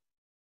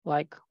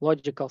 like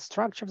logical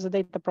structure of the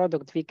data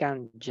product, we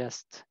can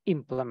just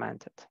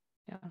implement it.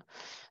 Yeah.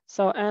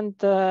 So, and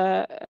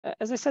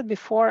as I said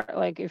before,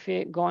 like if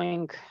we're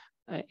going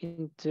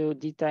into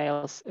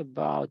details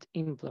about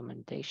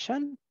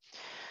implementation.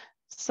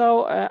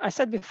 So I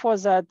said before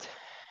that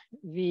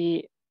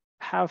we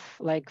have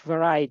like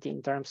variety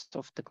in terms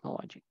of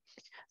technology.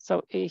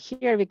 So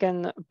here we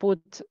can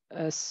put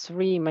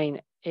three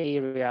main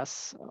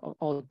areas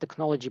of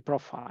technology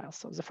profiles.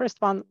 So the first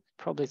one,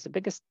 probably is the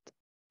biggest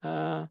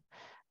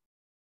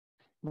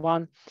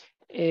one,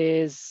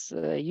 is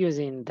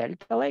using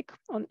Delta Lake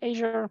on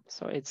Azure.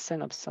 So it's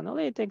Synapse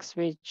Analytics,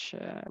 which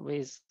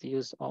with the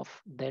use of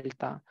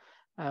Delta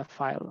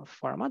file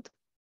format.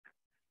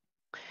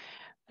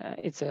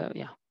 It's a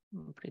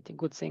pretty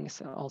good thing.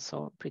 It's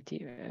also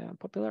pretty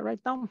popular right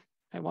now.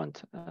 I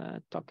won't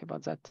talk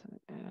about that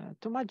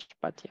too much,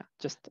 but yeah,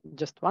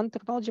 just one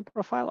technology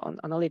profile on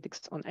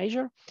analytics on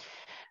Azure.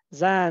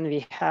 Then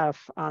we have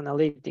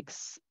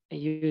analytics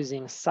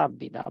using sub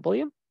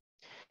BW.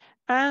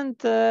 And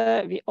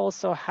we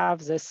also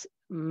have this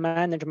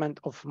management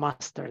of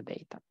master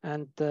data.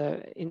 And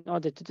in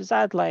order to do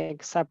that,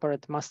 like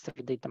separate master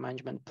data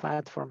management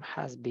platform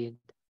has been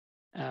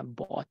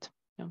bought.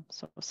 Yeah?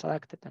 So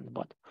selected and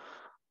bought.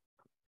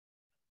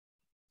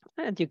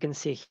 And you can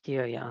see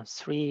here, yeah,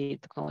 3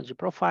 technology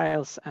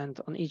profiles, and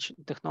on each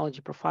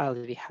technology profile,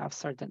 we have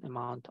certain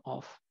amount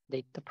of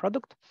data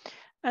product.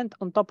 And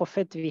on top of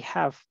it, we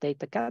have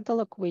data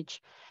catalog,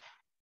 which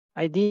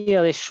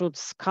ideally should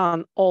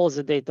scan all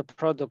the data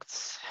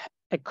products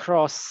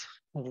across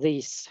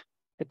these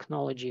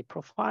technology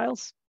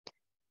profiles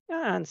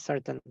and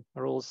certain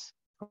rules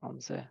from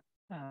the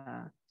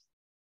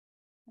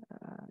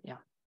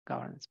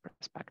governance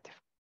perspective.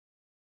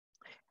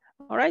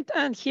 All right,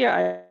 and here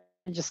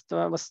I just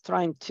was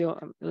trying to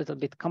a little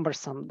bit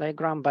cumbersome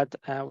diagram, but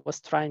was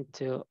trying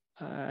to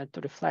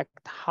reflect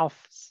how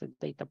the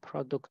data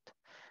product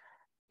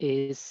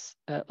is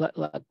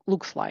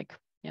looks like.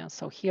 Yeah,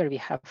 so here we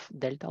have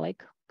Delta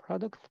Lake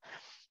product,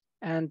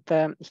 and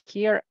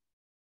here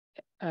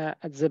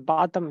at the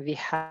bottom we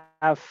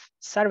have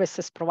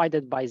services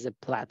provided by the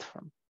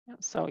platform. Yeah,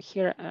 so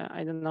here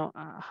I don't know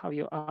how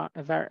you are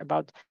aware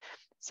about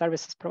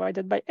services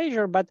provided by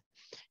Azure, but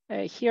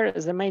here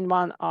the main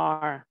one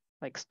are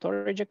like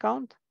storage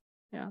account.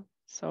 Yeah,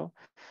 so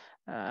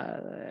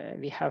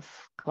we have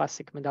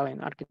classic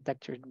medallion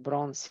architecture,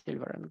 bronze,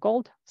 silver, and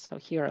gold. So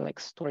here are like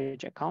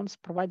storage accounts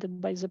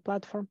provided by the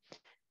platform.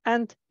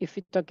 And if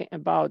we're talking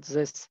about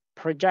this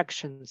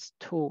projections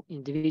to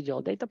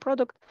individual data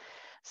product,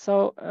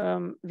 so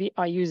we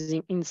are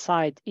using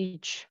inside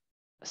each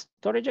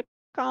storage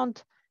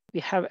account,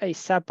 we have a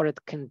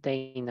separate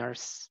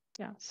containers.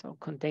 Yeah, so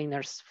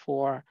containers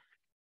for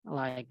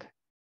like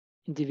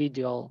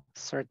individual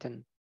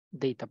certain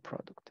data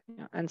product.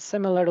 Yeah. And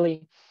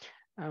similarly,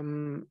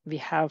 we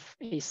have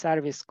a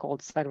service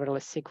called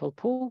serverless SQL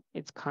pool.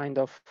 It's kind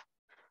of,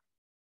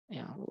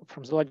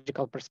 from the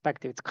logical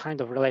perspective, it's kind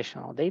of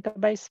relational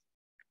database.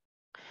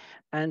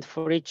 And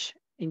for each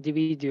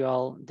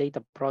individual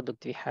data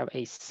product, we have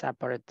a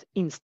separate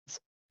instance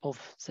of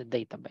the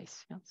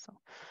database. Yeah. So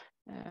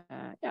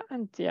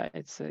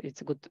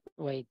it's a good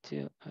way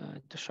to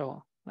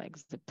show like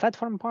the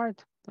platform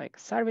part, like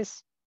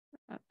service,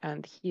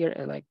 and here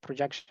like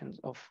projections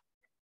of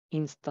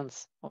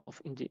instance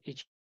of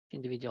each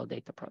individual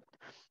data product.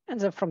 And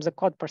then from the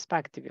code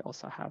perspective, we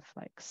also have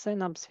like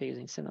Synapse, we're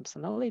using Synapse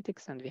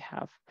Analytics, and we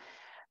have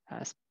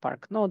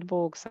Spark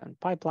notebooks and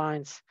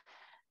pipelines.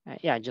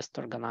 Just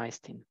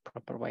organized in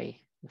proper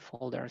way in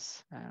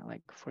folders,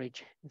 like for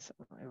each,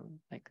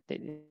 like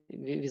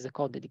with the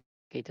code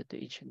dedicated to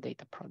each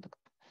data product.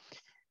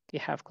 We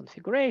have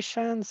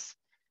configurations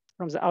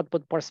from the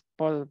output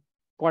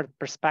port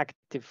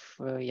perspective.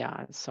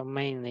 So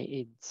mainly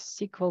it's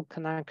SQL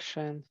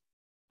connection,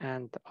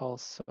 and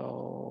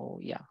also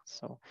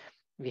so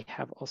we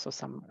have also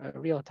some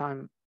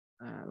real-time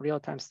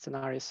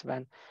scenarios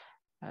when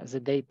the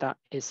data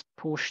is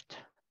pushed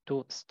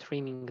to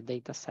streaming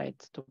data site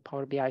to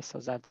Power BI, so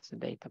that the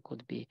data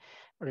could be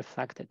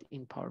reflected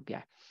in Power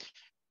BI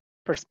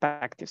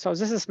perspective. So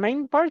this is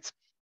main parts,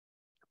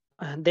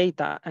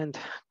 data and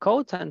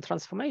code and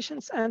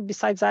transformations. And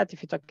besides that,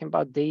 if you're talking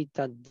about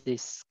data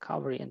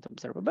discovery and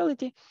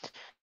observability,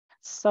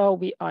 so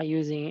we are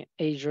using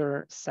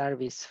Azure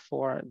service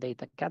for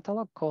data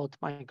catalog called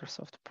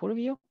Microsoft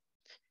Purview,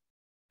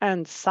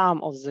 and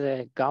some of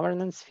the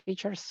governance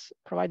features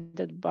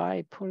provided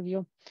by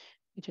Purview,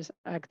 which is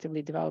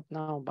actively developed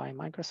now by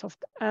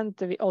Microsoft. And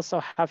we also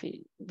have,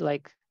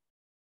 like,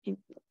 if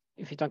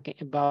you're talking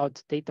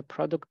about data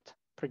product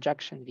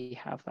projection, we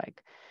have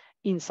like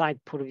inside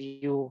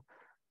Purview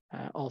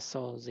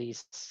also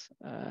these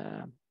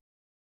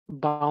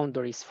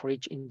boundaries for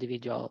each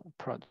individual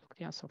product.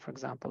 Yeah, so for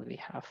example, we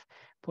have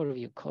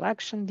Purview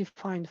collection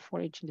defined for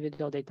each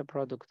individual data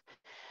product,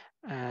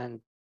 and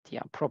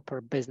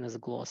proper business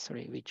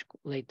glossary, which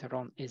later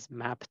on is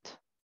mapped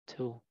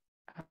to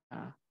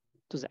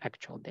the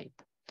actual data.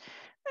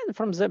 And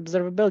from the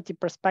observability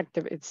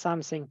perspective, it's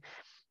something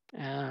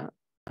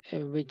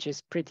which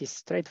is pretty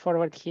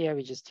straightforward here.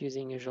 We're just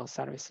using usual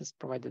services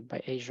provided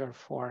by Azure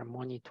for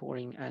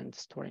monitoring and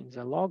storing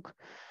the log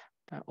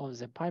of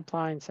the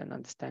pipelines and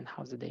understand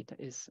how the data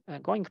is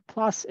going,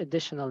 plus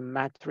additional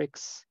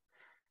metrics,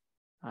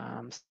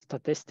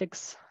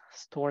 statistics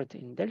stored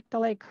in Delta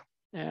Lake.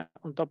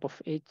 On top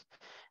of it,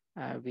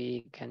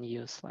 we can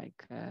use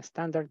like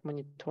standard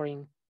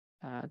monitoring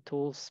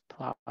tools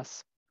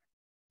plus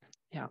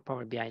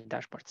Power BI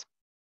dashboards.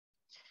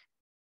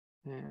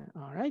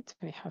 All right,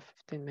 we have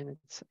 15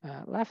 minutes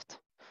left.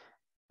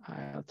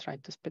 I'll try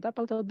to speed up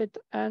a little bit.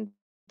 And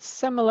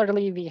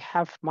similarly, we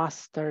have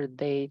master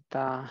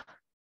data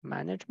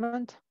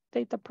management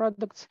data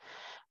products,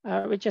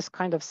 which is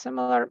kind of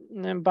similar,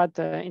 but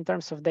in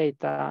terms of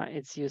data,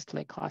 it's used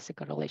like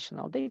classical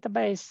relational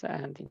database,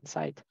 and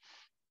inside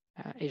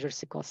Azure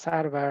SQL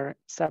Server,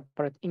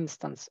 separate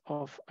instance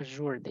of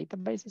Azure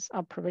databases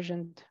are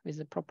provisioned with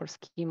the proper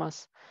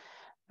schemas.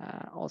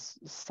 Also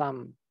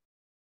some,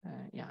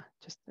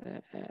 just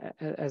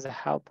as a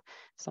help,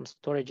 some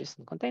storages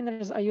and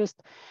containers are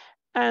used.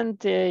 And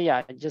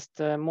just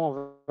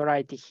more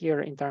variety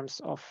here in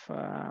terms of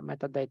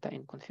metadata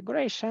in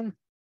configuration.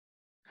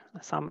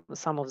 Some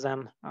of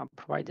them are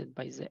provided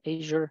by the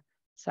Azure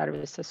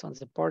services on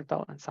the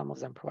portal, and some of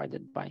them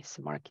provided by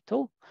Semarkey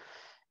tool.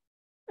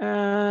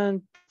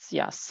 And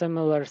yeah,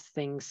 similar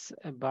things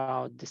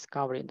about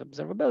discovery and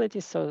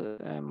observability. So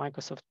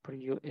Microsoft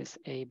Purview is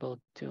able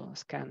to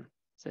scan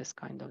this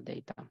kind of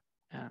data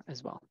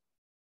as well.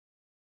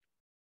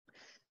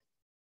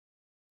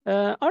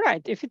 All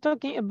right, if you're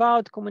talking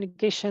about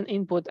communication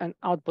input and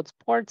output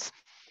ports,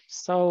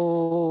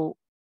 so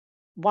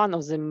one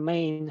of the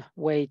main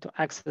way to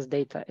access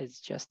data is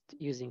just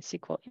using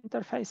SQL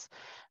interface.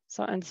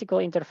 So and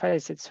SQL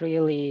interface, it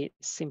really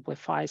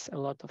simplifies a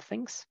lot of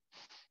things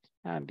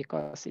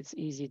because it's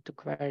easy to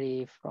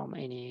query from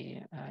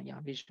any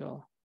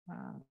visual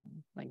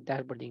like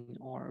dashboarding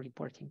or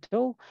reporting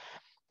tool.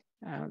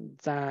 And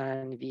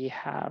then we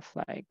have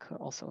like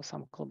also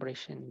some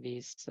collaboration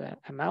with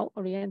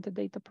ML-oriented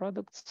data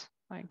products,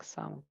 like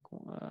some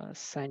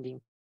sending,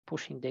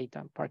 pushing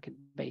data,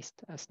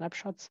 Parquet-based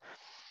snapshots.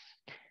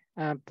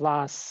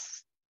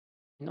 Plus,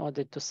 in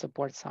order to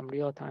support some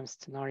real-time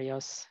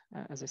scenarios,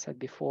 as I said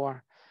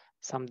before,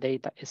 some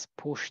data is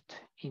pushed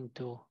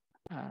into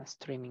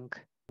streaming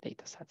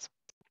data sets.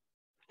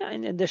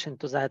 In addition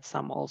to that,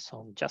 some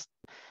also just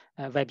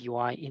web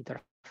UI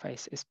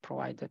interface is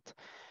provided.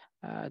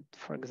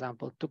 For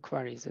example, to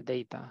query the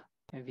data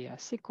via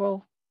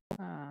SQL,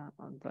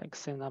 like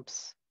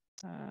Synapse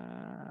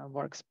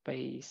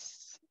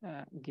workspace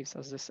gives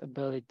us this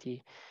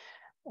ability,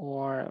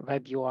 or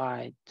web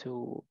UI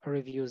to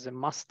review the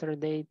master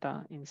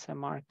data in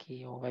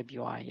Semarkey, or web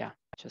UI,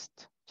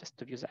 just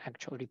to view the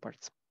actual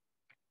reports.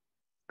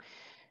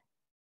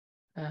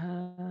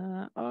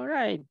 All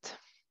right,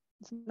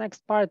 the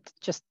next part,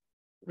 just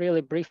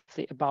really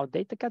briefly about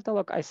data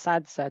catalog. I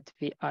said that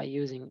we are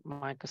using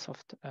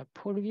Microsoft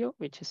Purview,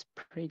 which is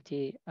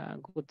pretty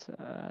good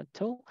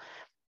tool,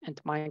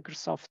 and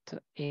Microsoft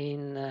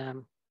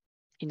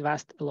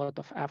invest a lot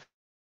of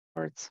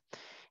efforts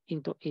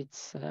into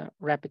its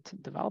rapid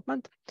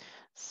development.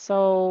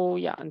 So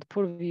and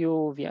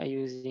Purview we are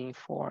using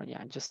for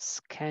just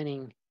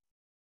scanning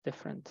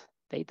different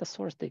data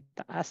source,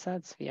 data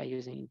assets. We are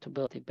using it to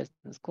build a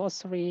business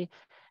glossary,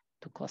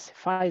 to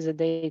classify the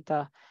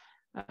data,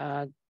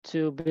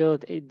 to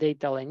build a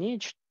data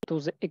lineage to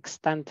the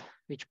extent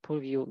which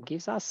Purview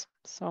gives us.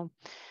 So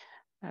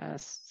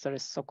there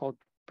is so-called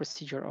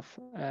procedure of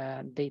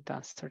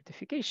data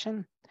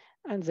certification,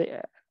 and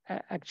they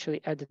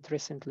actually added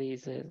recently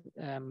the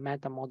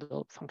meta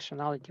model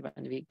functionality,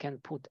 when we can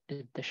put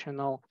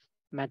additional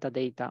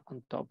metadata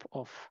on top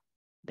of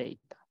data.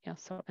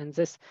 So and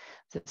this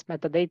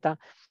metadata,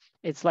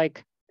 it's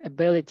like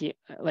ability,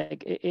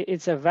 like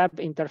it's a web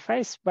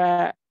interface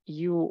where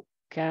you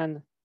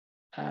can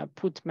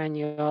put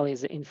manually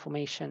the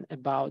information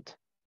about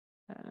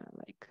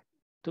like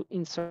to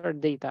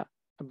insert data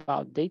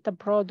about data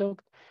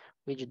product,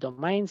 which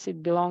domains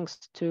it belongs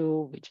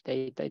to, which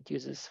data it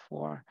uses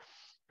for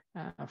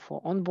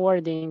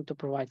onboarding, to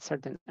provide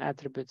certain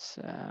attributes,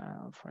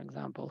 for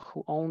example,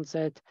 who owns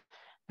it,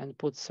 and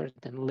put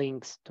certain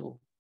links to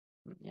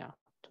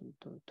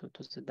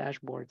the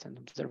dashboards and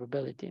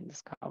observability and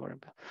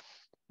discoverable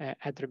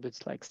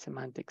attributes like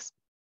semantics.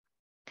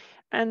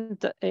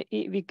 And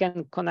we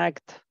can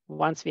connect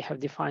once we have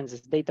defined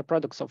this data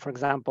product. So for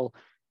example,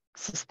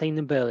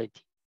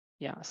 sustainability,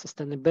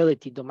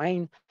 sustainability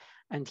domain.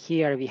 And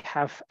here we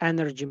have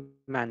energy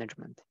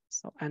management.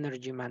 So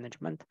energy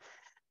management.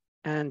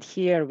 And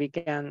here we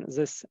can,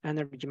 this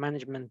energy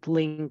management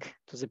link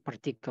to the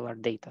particular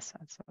data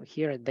set. So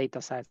here a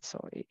data set,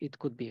 so it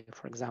could be,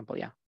 for example,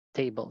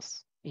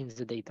 tables in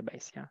the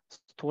database,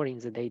 storing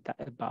the data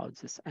about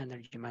this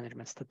energy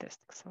management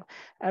statistics. So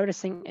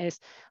everything is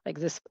like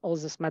this, all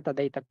this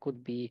metadata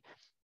could be,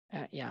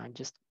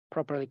 just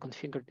properly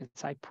configured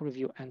inside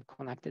Purview and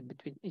connected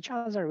between each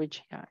other,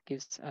 which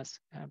gives us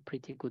a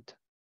pretty good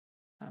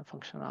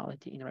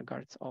functionality in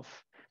regards of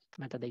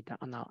metadata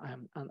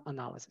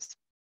analysis.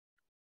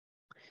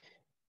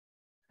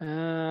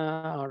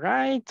 All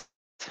right,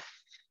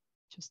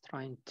 just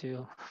trying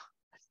to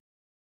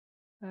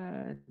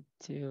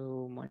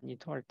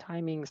monitor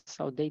timing.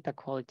 So data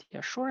quality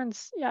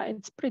assurance,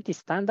 it's pretty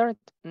standard.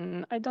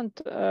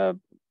 I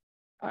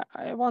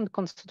won't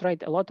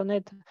concentrate a lot on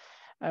it,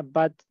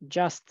 but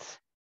just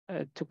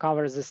to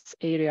cover this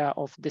area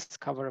of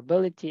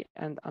discoverability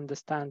and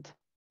understand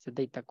the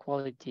data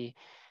quality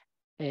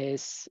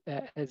is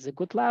at a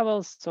good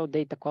level. So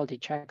data quality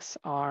checks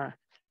are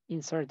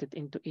inserted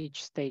into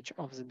each stage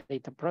of the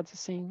data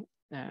processing,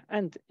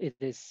 and it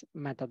is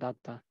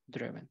metadata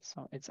driven.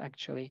 So it's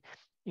actually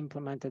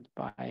implemented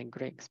by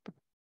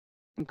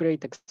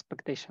Great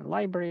Expectation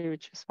Library,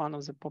 which is one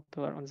of the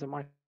popular on the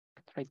market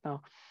right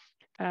now.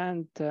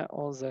 And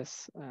all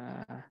this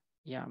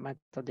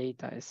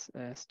metadata is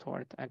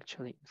stored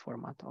actually in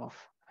format of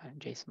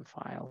JSON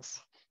files,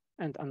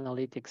 and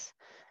analytics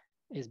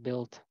is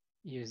built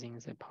using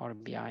the Power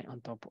BI on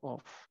top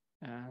of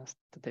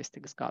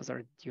statistics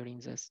gathered during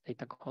this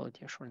data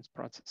quality assurance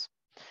process.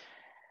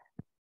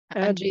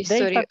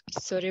 Andriy,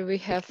 sorry, we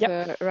have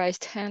a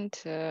raised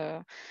hand.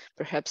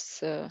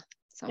 Perhaps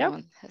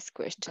someone has a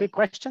question. Quick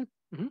question.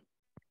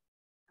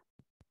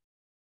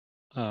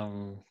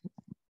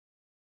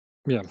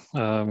 Yeah.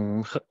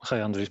 Hi,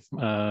 Andriy.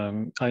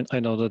 I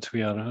know that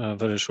we are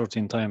very short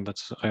in time, but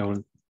I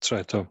will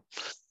try to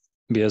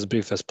be as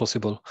brief as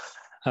possible.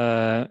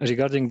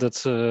 Regarding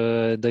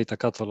that data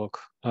catalog,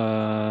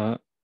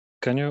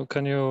 can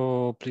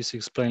you please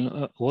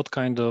explain what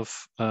kind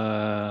of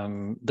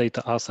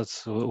data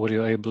assets were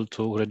you able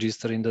to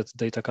register in that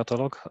data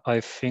catalog?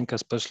 I think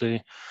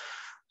especially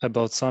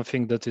about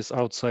something that is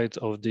outside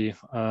of the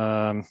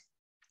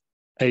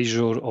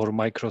Azure or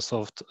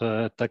Microsoft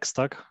tech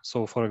stack.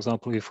 So for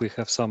example, if we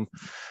have some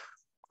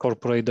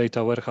corporate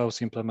data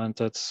warehouse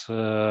implemented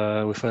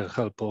with the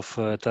help of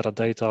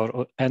Teradata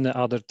or any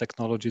other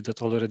technology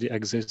that already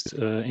exists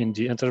in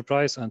the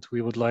enterprise, and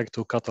we would like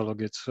to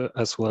catalog it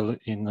as well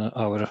in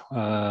our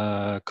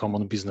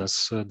common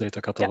business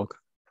data catalog.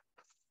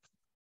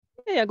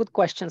 Yeah, good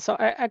question. So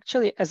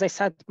actually, as I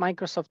said,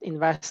 Microsoft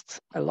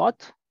invests a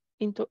lot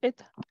into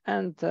it.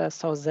 And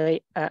so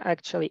they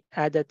actually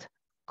added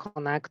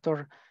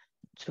connector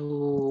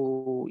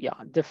to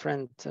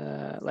different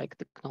like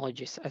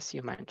technologies, as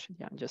you mentioned,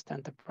 just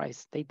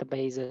enterprise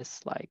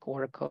databases like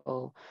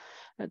Oracle,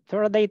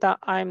 Teradata.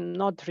 I'm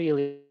not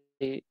really,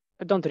 I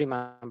don't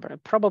remember.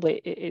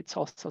 Probably it's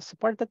also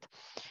supported.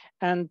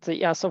 And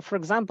so for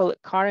example,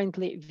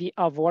 currently we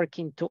are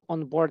working to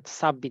onboard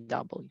sub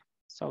BW.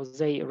 So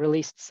they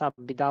released sub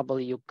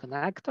BW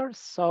connectors.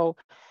 So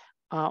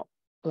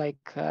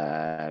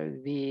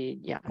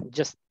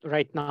just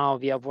right now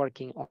we are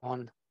working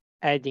on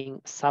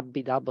adding sub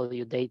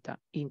BW data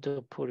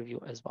into Purview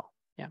as well.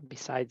 Yeah,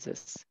 besides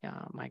this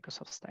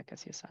Microsoft stack,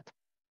 as you said.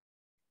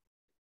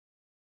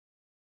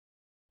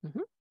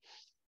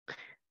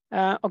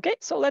 Okay,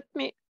 so let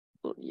me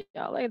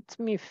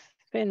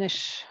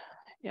finish.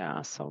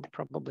 Yeah, so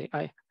probably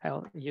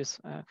I'll use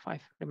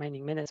 5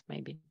 remaining minutes.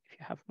 Maybe if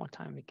you have more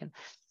time, we can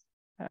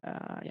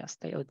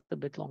stay a little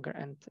bit longer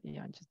and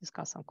just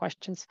discuss some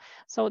questions.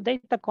 So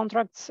data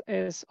contracts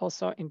is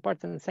also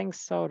important thing.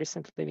 So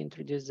recently we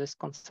introduced this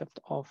concept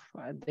of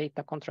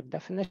data contract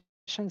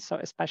definition. So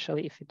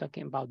especially if you're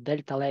talking about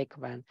Delta Lake,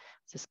 when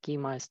the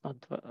schema is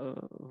not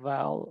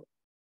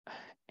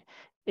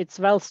it's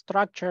well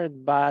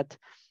structured, but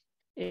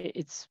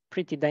it's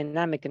pretty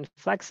dynamic and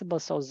flexible.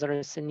 So there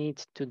is a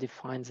need to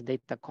define the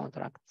data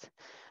contracts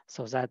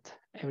so that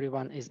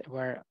everyone is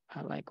aware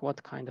like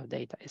what kind of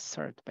data is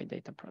served by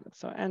data products.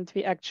 So, and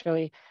we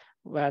actually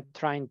were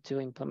trying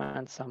to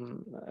implement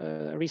some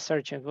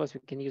research and what we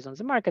can use on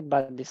the market,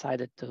 but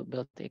decided to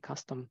build a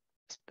custom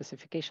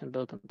specification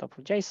built on top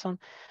of JSON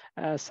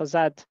so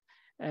that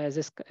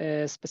this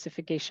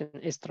specification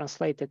is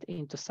translated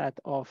into set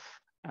of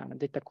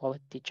data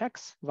quality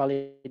checks,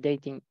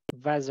 validating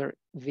whether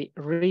we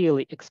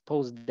really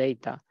expose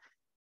data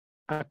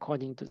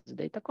according to the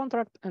data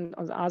contract. And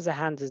on the other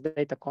hand, this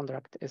data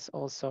contract is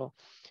also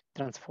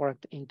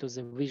transformed into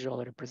the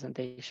visual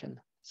representation.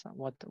 So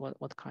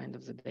what kind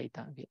of the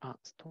data we are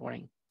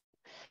storing,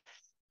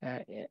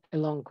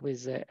 along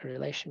with the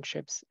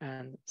relationships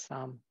and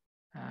some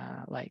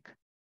like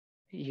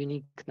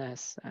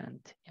uniqueness and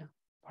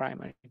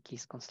primary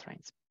keys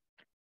constraints.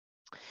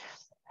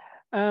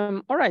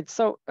 All right,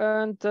 so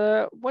and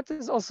what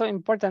is also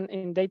important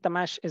in data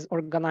mesh is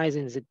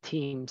organizing the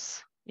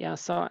teams. Yeah,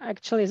 so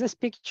actually this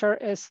picture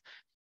is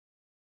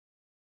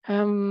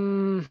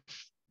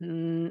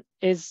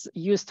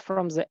used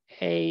from the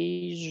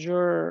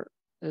Azure.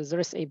 There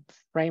is a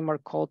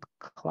framework called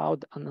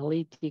Cloud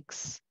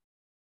Analytics.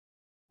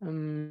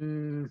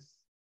 Don't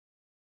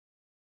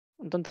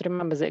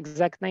remember the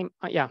exact name.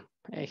 I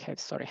have,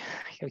 sorry,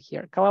 I have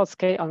here Cloud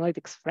Scale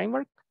Analytics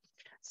Framework.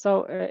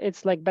 So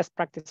it's like best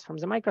practice from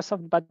the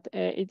Microsoft, but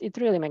it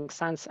really makes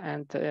sense,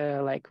 and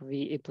like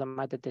we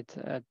implemented it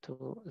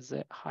to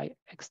the high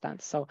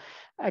extent. So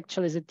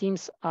actually the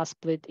teams are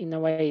split in a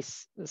way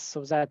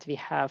so that we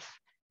have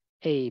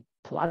a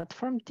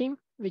platform team,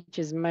 which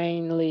is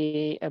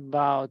mainly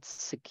about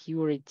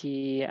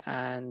security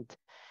and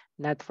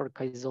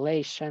network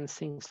isolation,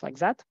 things like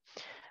that.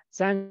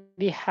 Then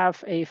we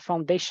have a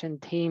foundation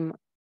team,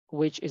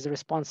 which is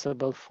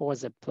responsible for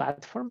the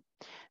platform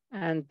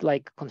and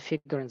like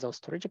configuring those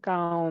storage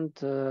account,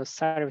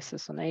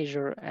 services on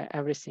Azure,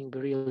 everything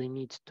we really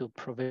need to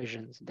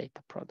provision the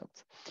data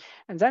products.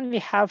 And then we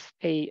have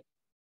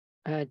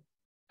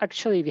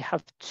actually we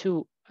have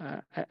two,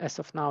 as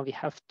of now, we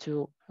have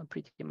two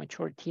pretty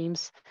mature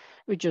teams,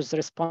 which is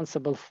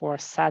responsible for a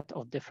set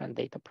of different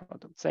data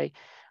products. They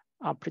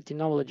are pretty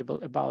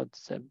knowledgeable about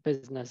the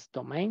business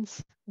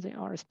domains they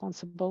are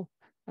responsible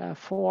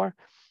for.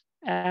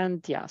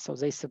 And so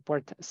they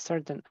support a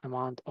certain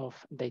amount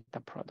of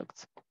data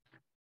products.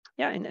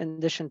 In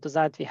addition to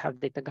that, we have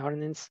data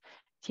governance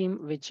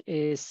team, which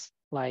is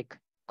like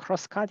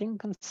cross-cutting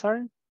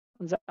concern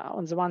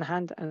on the one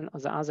hand, and on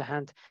the other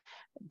hand,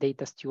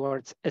 data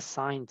stewards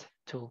assigned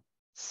to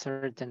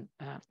certain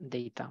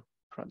data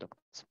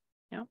products.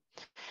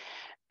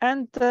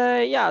 And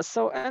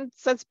and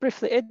that's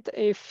briefly it.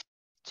 If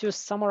to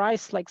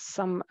summarize like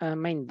some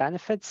main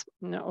benefits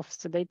of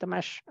the data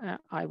mesh,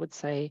 I would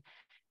say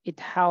it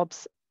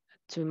helps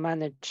to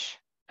manage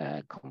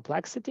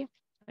complexity,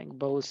 like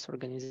both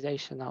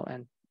organizational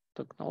and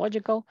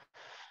technological,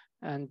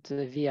 and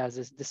via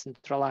this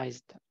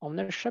decentralized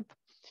ownership.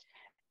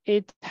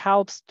 It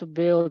helps to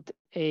build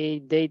a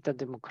data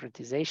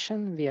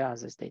democratization via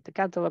this data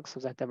catalog so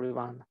that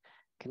everyone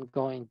can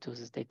go into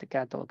this data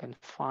catalog and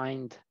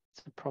find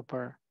the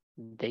proper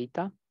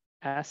data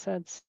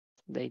assets,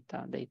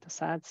 data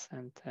sets,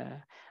 and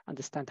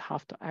understand how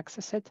to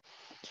access it.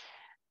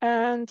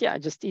 And yeah,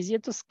 just easier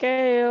to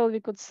scale, we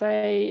could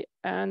say.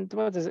 And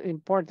what is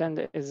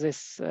important is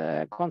this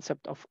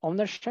concept of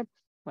ownership.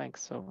 Like,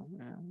 so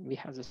we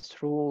have this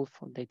rule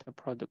for data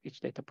product. Each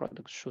data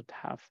product should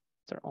have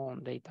their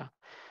own data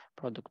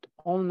product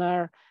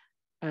owner.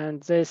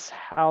 And this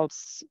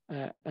helps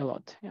a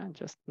lot, yeah,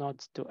 just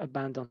not to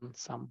abandon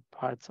some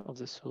parts of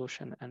the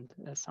solution and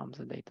some of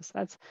the data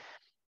sets.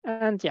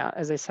 And yeah,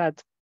 as I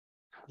said,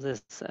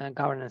 this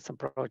governance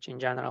approach in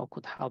general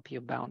could help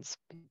you balance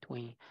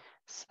between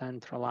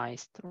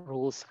centralized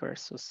rules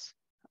versus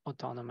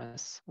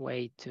autonomous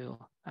way to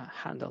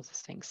handle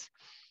these things.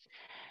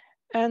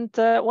 And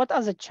what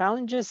are the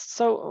challenges?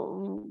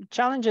 So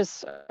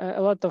challenges,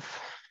 a lot of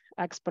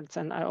experts,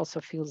 and I also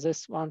feel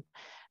this one,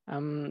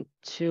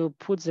 to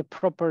put the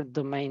proper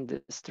domain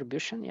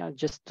distribution, yeah,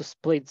 just to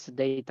split the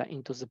data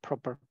into the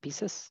proper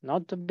pieces,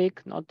 not too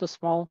big, not too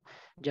small,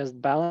 just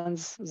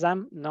balance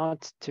them,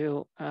 not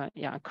to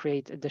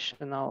create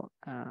additional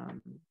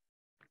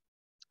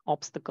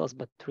obstacles,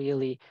 but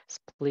really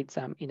split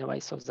them in a way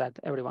so that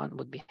everyone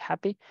would be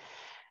happy.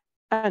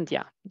 And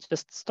yeah,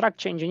 just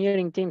structure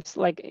engineering teams,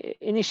 like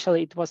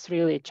initially it was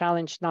really a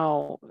challenge.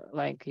 Now,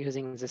 like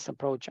using this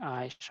approach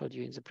I showed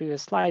you in the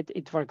previous slide,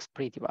 it works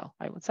pretty well,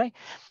 I would say.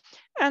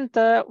 And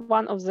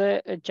one of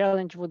the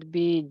challenge would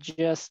be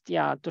just,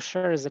 yeah, to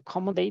share the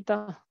common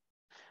data.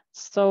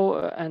 So,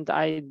 and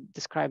I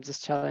described this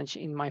challenge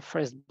in my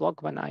first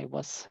blog when I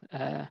was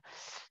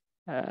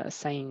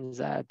saying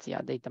that,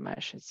 yeah, data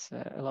mesh is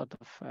a lot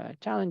of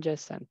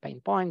challenges and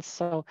pain points.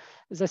 So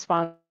this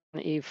one,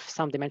 if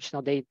some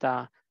dimensional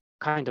data,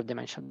 kind of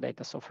dimensional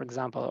data, so for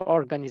example,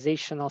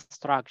 organizational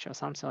structure,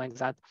 something like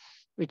that,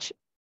 which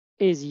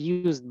is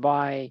used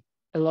by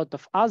a lot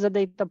of other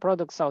data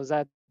products, so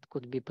that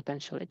could be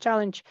potentially a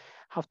challenge,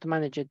 how to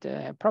manage it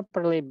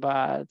properly,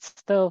 but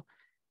still,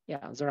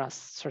 yeah, there are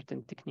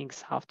certain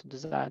techniques how to do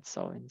that.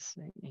 So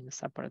in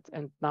separate,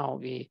 and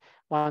now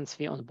once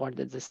we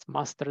onboarded this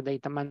master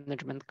data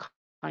management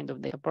kind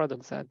of data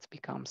products, that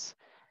becomes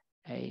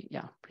a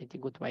pretty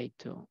good way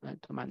to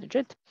manage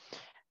it.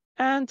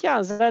 And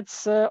yeah,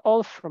 that's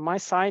all from my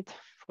side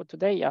for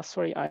today. Yeah,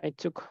 sorry, I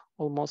took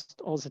almost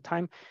all the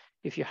time.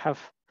 If you have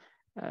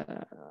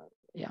a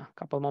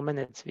couple more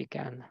minutes, we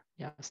can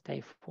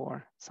stay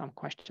for some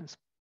questions.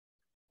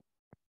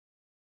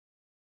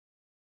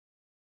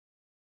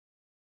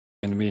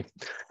 And me.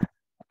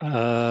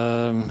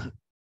 To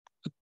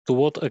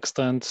what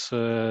extent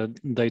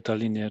data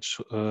lineage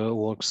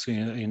works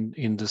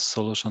in this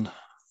solution?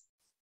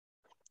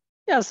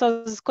 Yeah,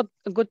 so it's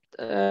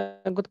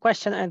a good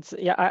question, and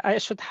yeah, I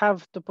should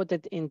have to put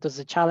it into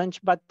the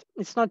challenge, but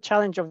it's not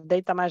challenge of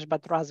data mesh,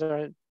 but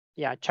rather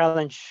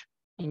challenge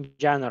in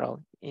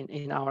general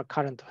in our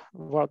current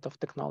world of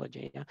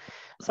technology. Yeah,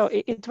 so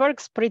it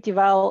works pretty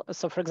well.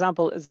 So for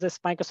example, this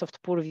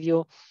Microsoft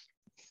Purview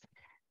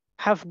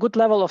have good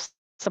level of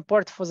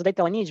support for the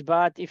data lineage,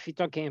 but if you're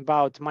talking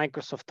about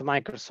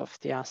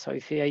Microsoft, yeah, so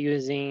if you are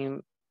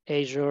using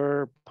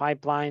Azure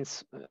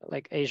pipelines,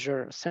 like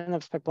Azure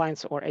Synapse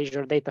pipelines or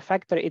Azure Data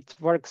Factory, it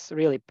works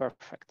really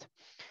perfect.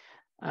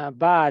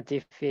 But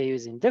if you're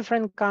using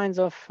different kinds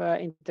of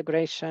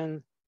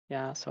integration,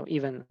 yeah, so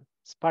even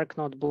Spark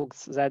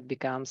notebooks, that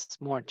becomes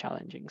more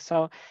challenging.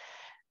 So,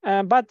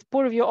 but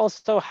Purview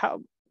also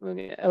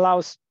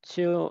allows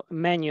to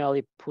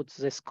manually put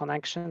these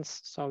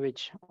connections, so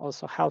which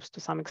also helps to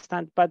some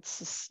extent. But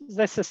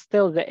this is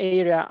still the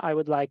area I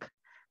would like.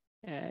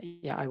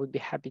 I would be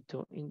happy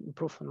to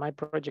improve on my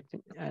project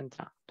and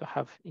to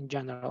have in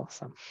general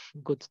some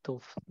good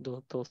tools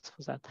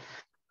for that.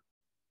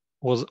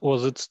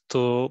 Was it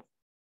to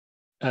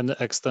an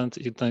extent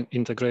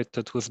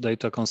integrated with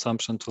data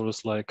consumption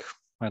tools like,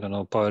 I don't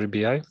know, Power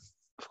BI,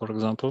 for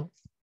example?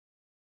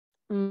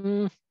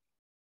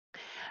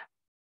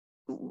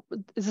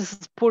 This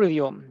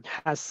Purview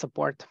has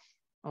support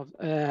of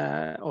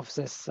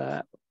this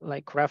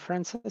like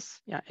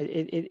references. Yeah,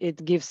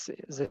 it gives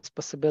this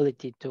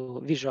possibility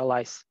to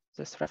visualize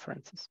these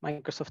references,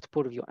 Microsoft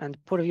Purview, and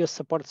Purview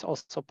supports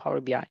also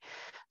Power BI.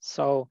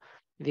 So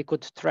we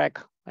could track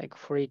like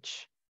for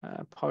each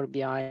Power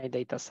BI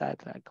data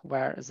set, like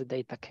where the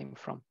data came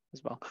from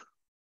as well.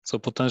 So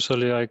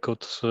potentially I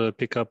could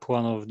pick up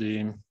one of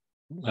the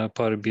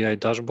Power BI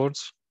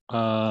dashboards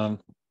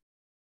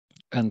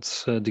and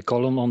the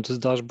column on this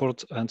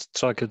dashboard and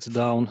track it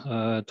down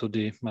to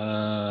the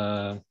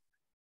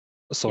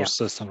source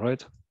system,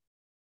 right?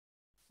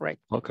 Right.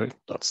 Okay,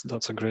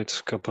 that's a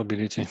great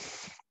capability.